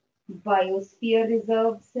 biosphere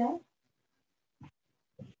reserves है,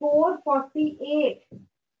 448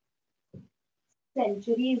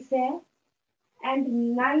 sanctuaries है,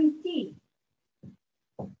 and 90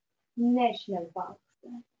 national parks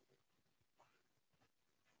है.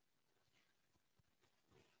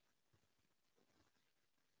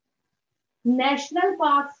 National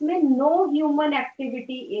parks में no human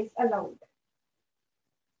activity is allowed.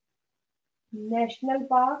 National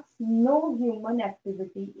parks, no human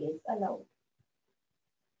activity is allowed.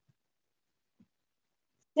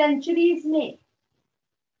 Centuries में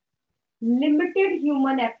limited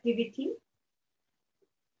human activity,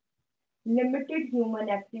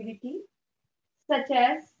 such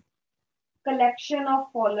as collection of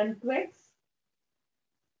fallen twigs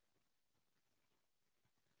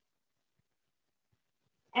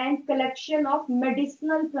and collection of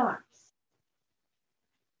medicinal plants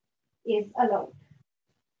is allowed.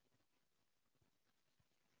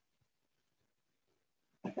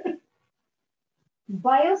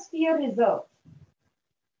 Biosphere reserve.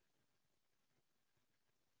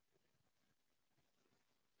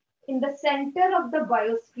 In the center of the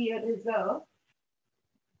biosphere reserve,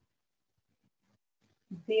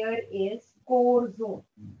 there is core zone.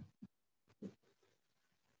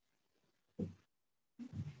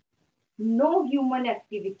 No human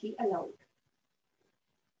activity allowed.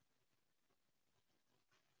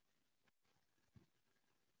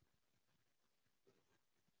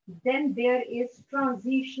 Then there is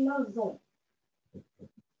transitional zone.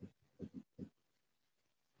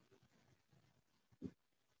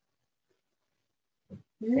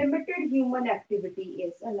 Limited human activity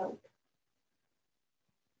is allowed.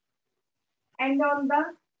 And on the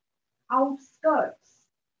outskirts,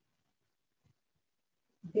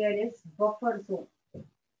 there is buffer zone,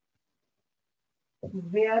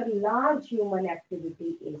 where large human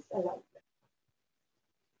activity is allowed.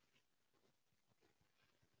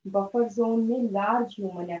 Buffer zone में large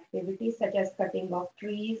human activity such as cutting of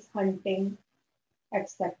trees, hunting,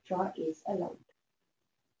 etc. is allowed.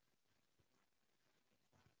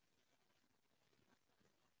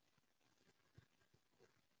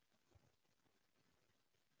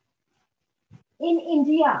 In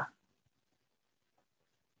India,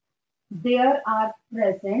 there are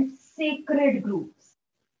present sacred groups.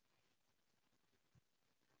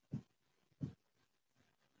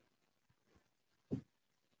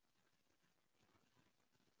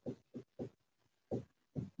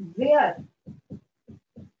 Where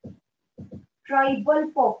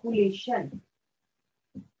tribal population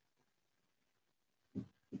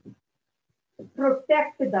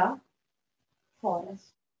protect the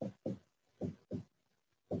forest.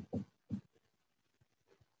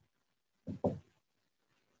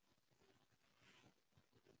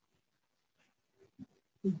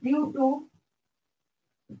 Due to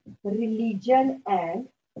religion and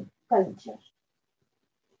culture.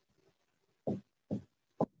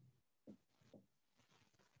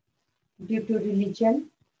 Due to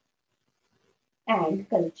religion and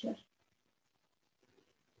culture.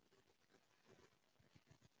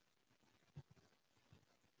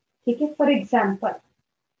 ठीक है, for example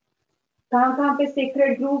कहां कहां पे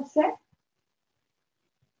sacred groups है?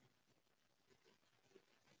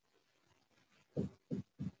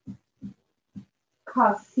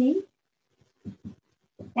 खासी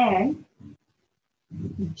and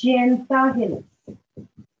Jayanta hills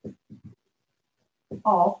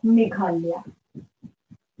of Meghalaya.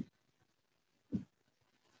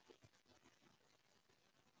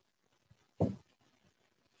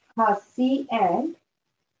 खासी and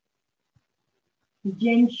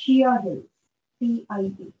Jenshia Hills,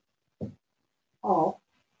 CID, of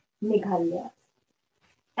Meghalaya.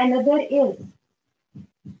 Another is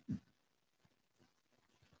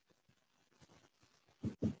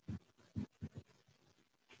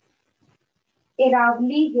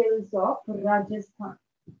Aravali Hills of Rajasthan.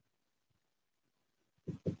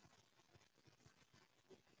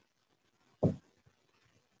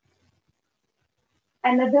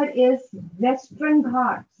 Another is Western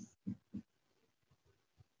Ghats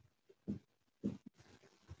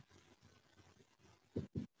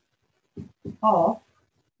of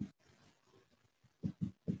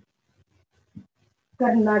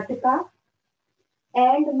Karnataka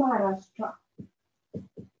and Maharashtra.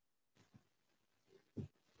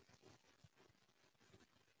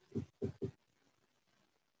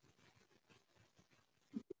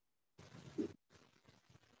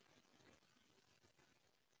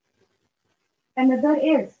 Another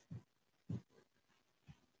is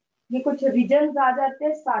ये कुछ रीजन्स आ जाते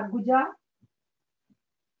हैं, सारगुजा,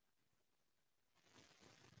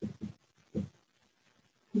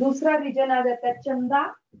 दूसरा रीजन आ जाता है चंदा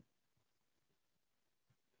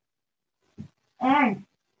and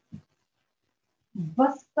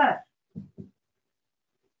Bastar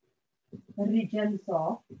regions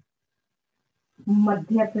of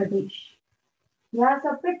Madhya Pradesh. यहाँ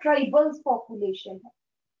सब पे ट्राइबल्स पॉपुलेशन है.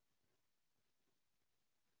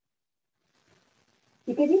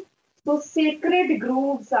 ठीक है जी. तो sacred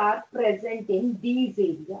groves are present in these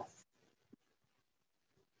areas.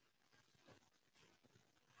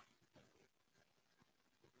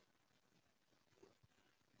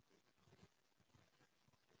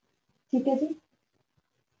 ठीक है जी।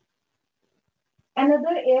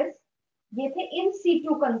 अनदर इज, ये थे इन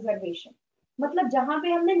सीटू कंजर्वेशन, मतलब जहां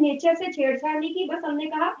पे हमने नेचर से छेड़छाड़ नहीं की, बस हमने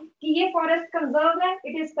कहा कि ये फॉरेस्ट कंजर्व है,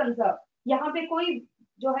 इट इज कंजर्व, यहाँ पे कोई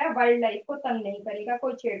जो है वाइल्ड लाइफ को तंग नहीं करेगा,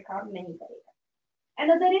 कोई छेड़छाड़ नहीं करेगा।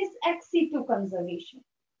 Another is ex situ conservation,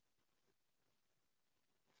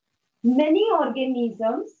 many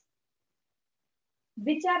organisms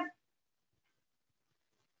which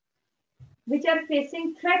are facing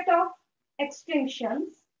threat of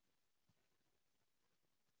extinctions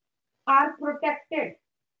are protected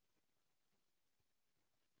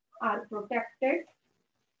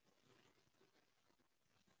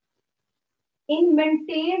in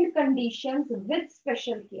maintained conditions with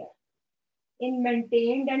special care, in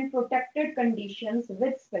maintained and protected conditions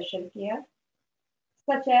with special care,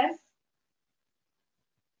 such as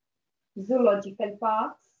zoological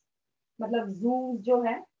parks, मतलब zoos जो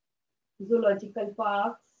है, zoological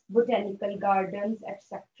parks, botanical gardens,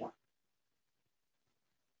 etc.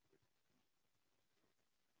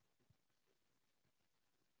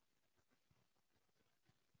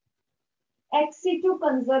 Ex situ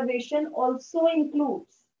conservation also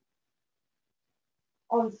includes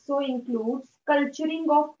culturing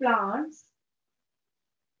of plants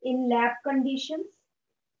in lab conditions,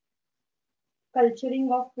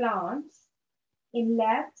 culturing of plants in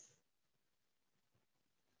labs,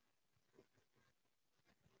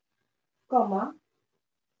 comma,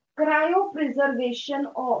 cryopreservation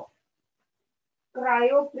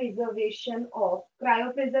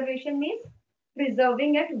means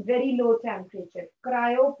preserving at very low temperature,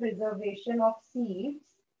 cryopreservation of seeds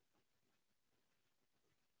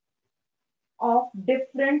of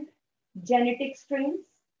different genetic strains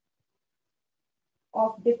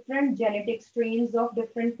of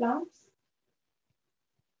different plants.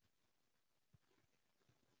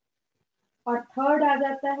 और third आ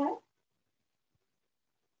जाता है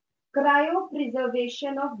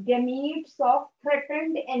cryopreservation of gametes of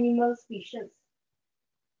threatened animal species.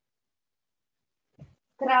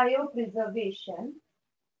 Cryopreservation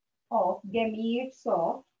of gametes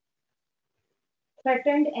of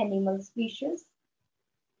threatened animal species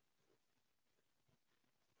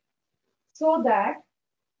so that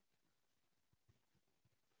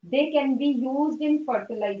they can be used in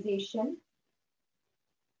fertilization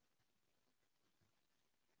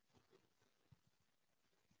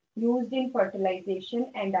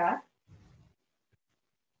and are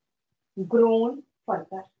grown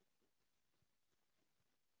further.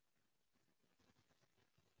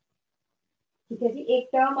 ठीक है जी। एक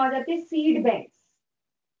term आ जाती है seed banks.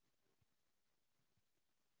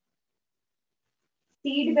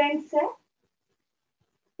 Seed banks है,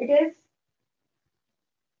 it is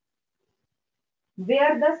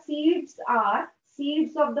where the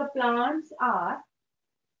seeds of the plants are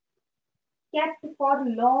kept for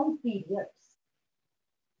long periods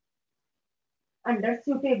under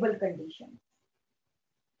suitable conditions.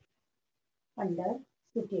 Ma'am,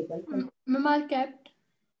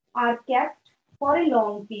 are kept for a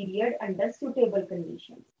long period under suitable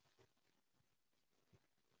conditions.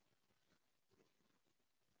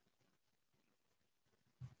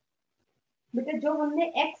 बेटा जो हमने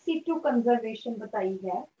ex situ conservation बताई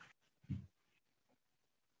है,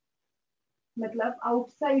 मतलब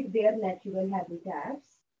outside there natural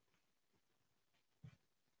habitats,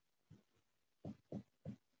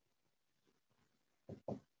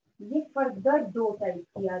 ये further दो type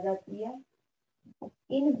की आ जाती है,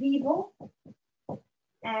 in vivo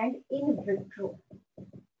and in vitro.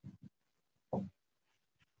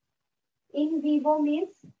 In vivo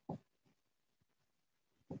means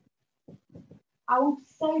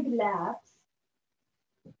outside labs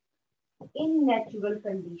in natural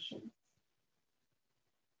conditions.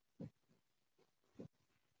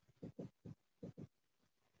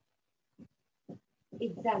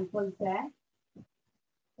 Examples are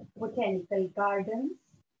botanical gardens,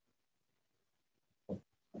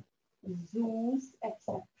 zoos,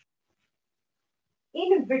 etc.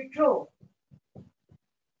 In vitro,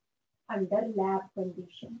 under lab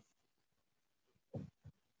conditions.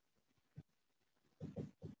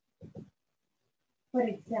 For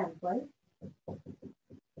example,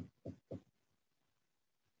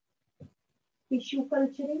 tissue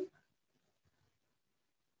culturing,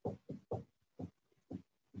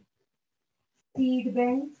 seed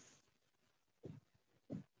banks,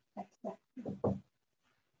 etc.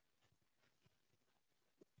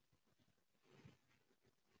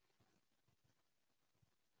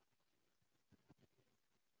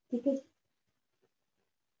 ठीक है।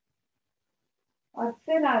 और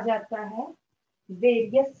फिर आ जाता है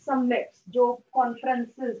various summits, जो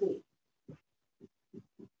conferences हुई,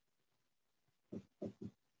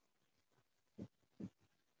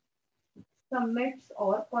 summits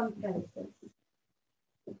और conferences.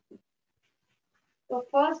 तो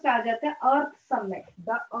फर्स्ट आ जाता है अर्थ summit, the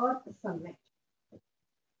earth summit.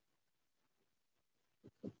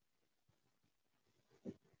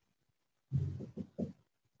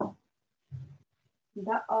 The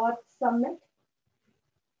earth summit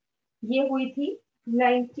ये हुई थी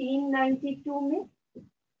 1992 में।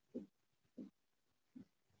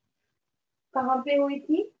 कहां पे हुई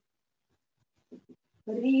थी?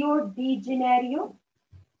 Rio de Janeiro,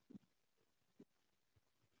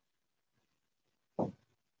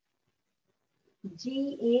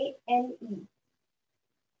 GANE,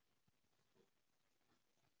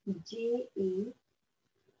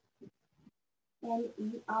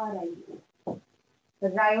 JANERIO,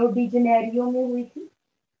 रायो डी जेनेरियो में हुई थी।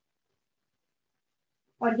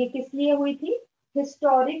 और ये किस लिए हुई थी?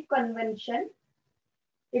 Historic convention.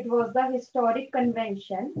 It was the historic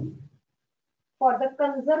convention for the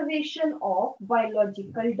conservation of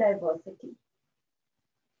biological diversity.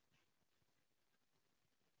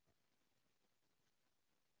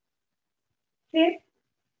 फिर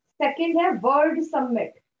सेकंड है world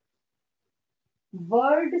summit.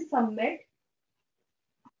 World summit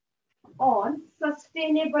on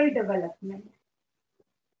sustainable development.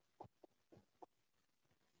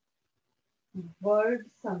 World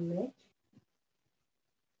summit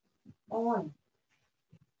on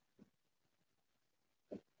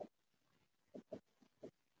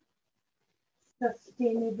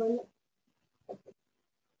sustainable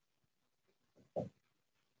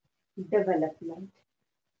development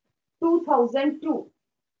 2002।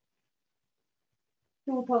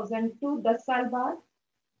 2002 10 साल बाद।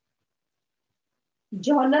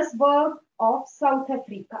 Johannesburg of south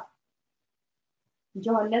Africa.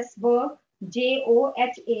 Johannesburg, JOHANNESBURG,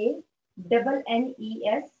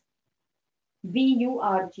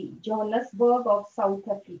 Johannesburg of south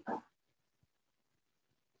Africa,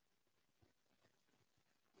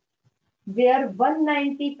 where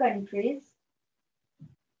 190 countries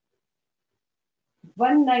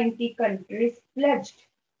pledged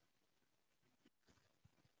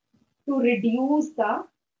to reduce the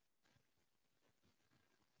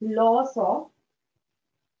loss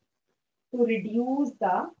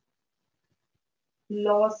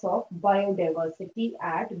of biodiversity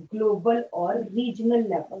at global or regional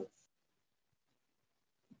levels.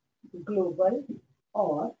 Global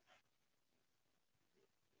or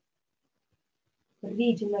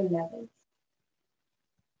regional levels.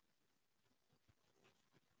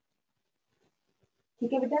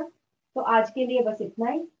 ठीक है बेटा, तो आज के लिए बस इतना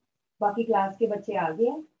ही। बाकी क्लास के बच्चे आ गए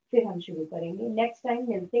हैं, फिर हम शुरू करेंगे। नेक्स्ट टाइम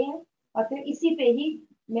मिलते हैं और फिर इसी पे ही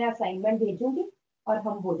मैं असाइनमेंट भेजूंगी और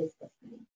हम वो डिस्कस करेंगे।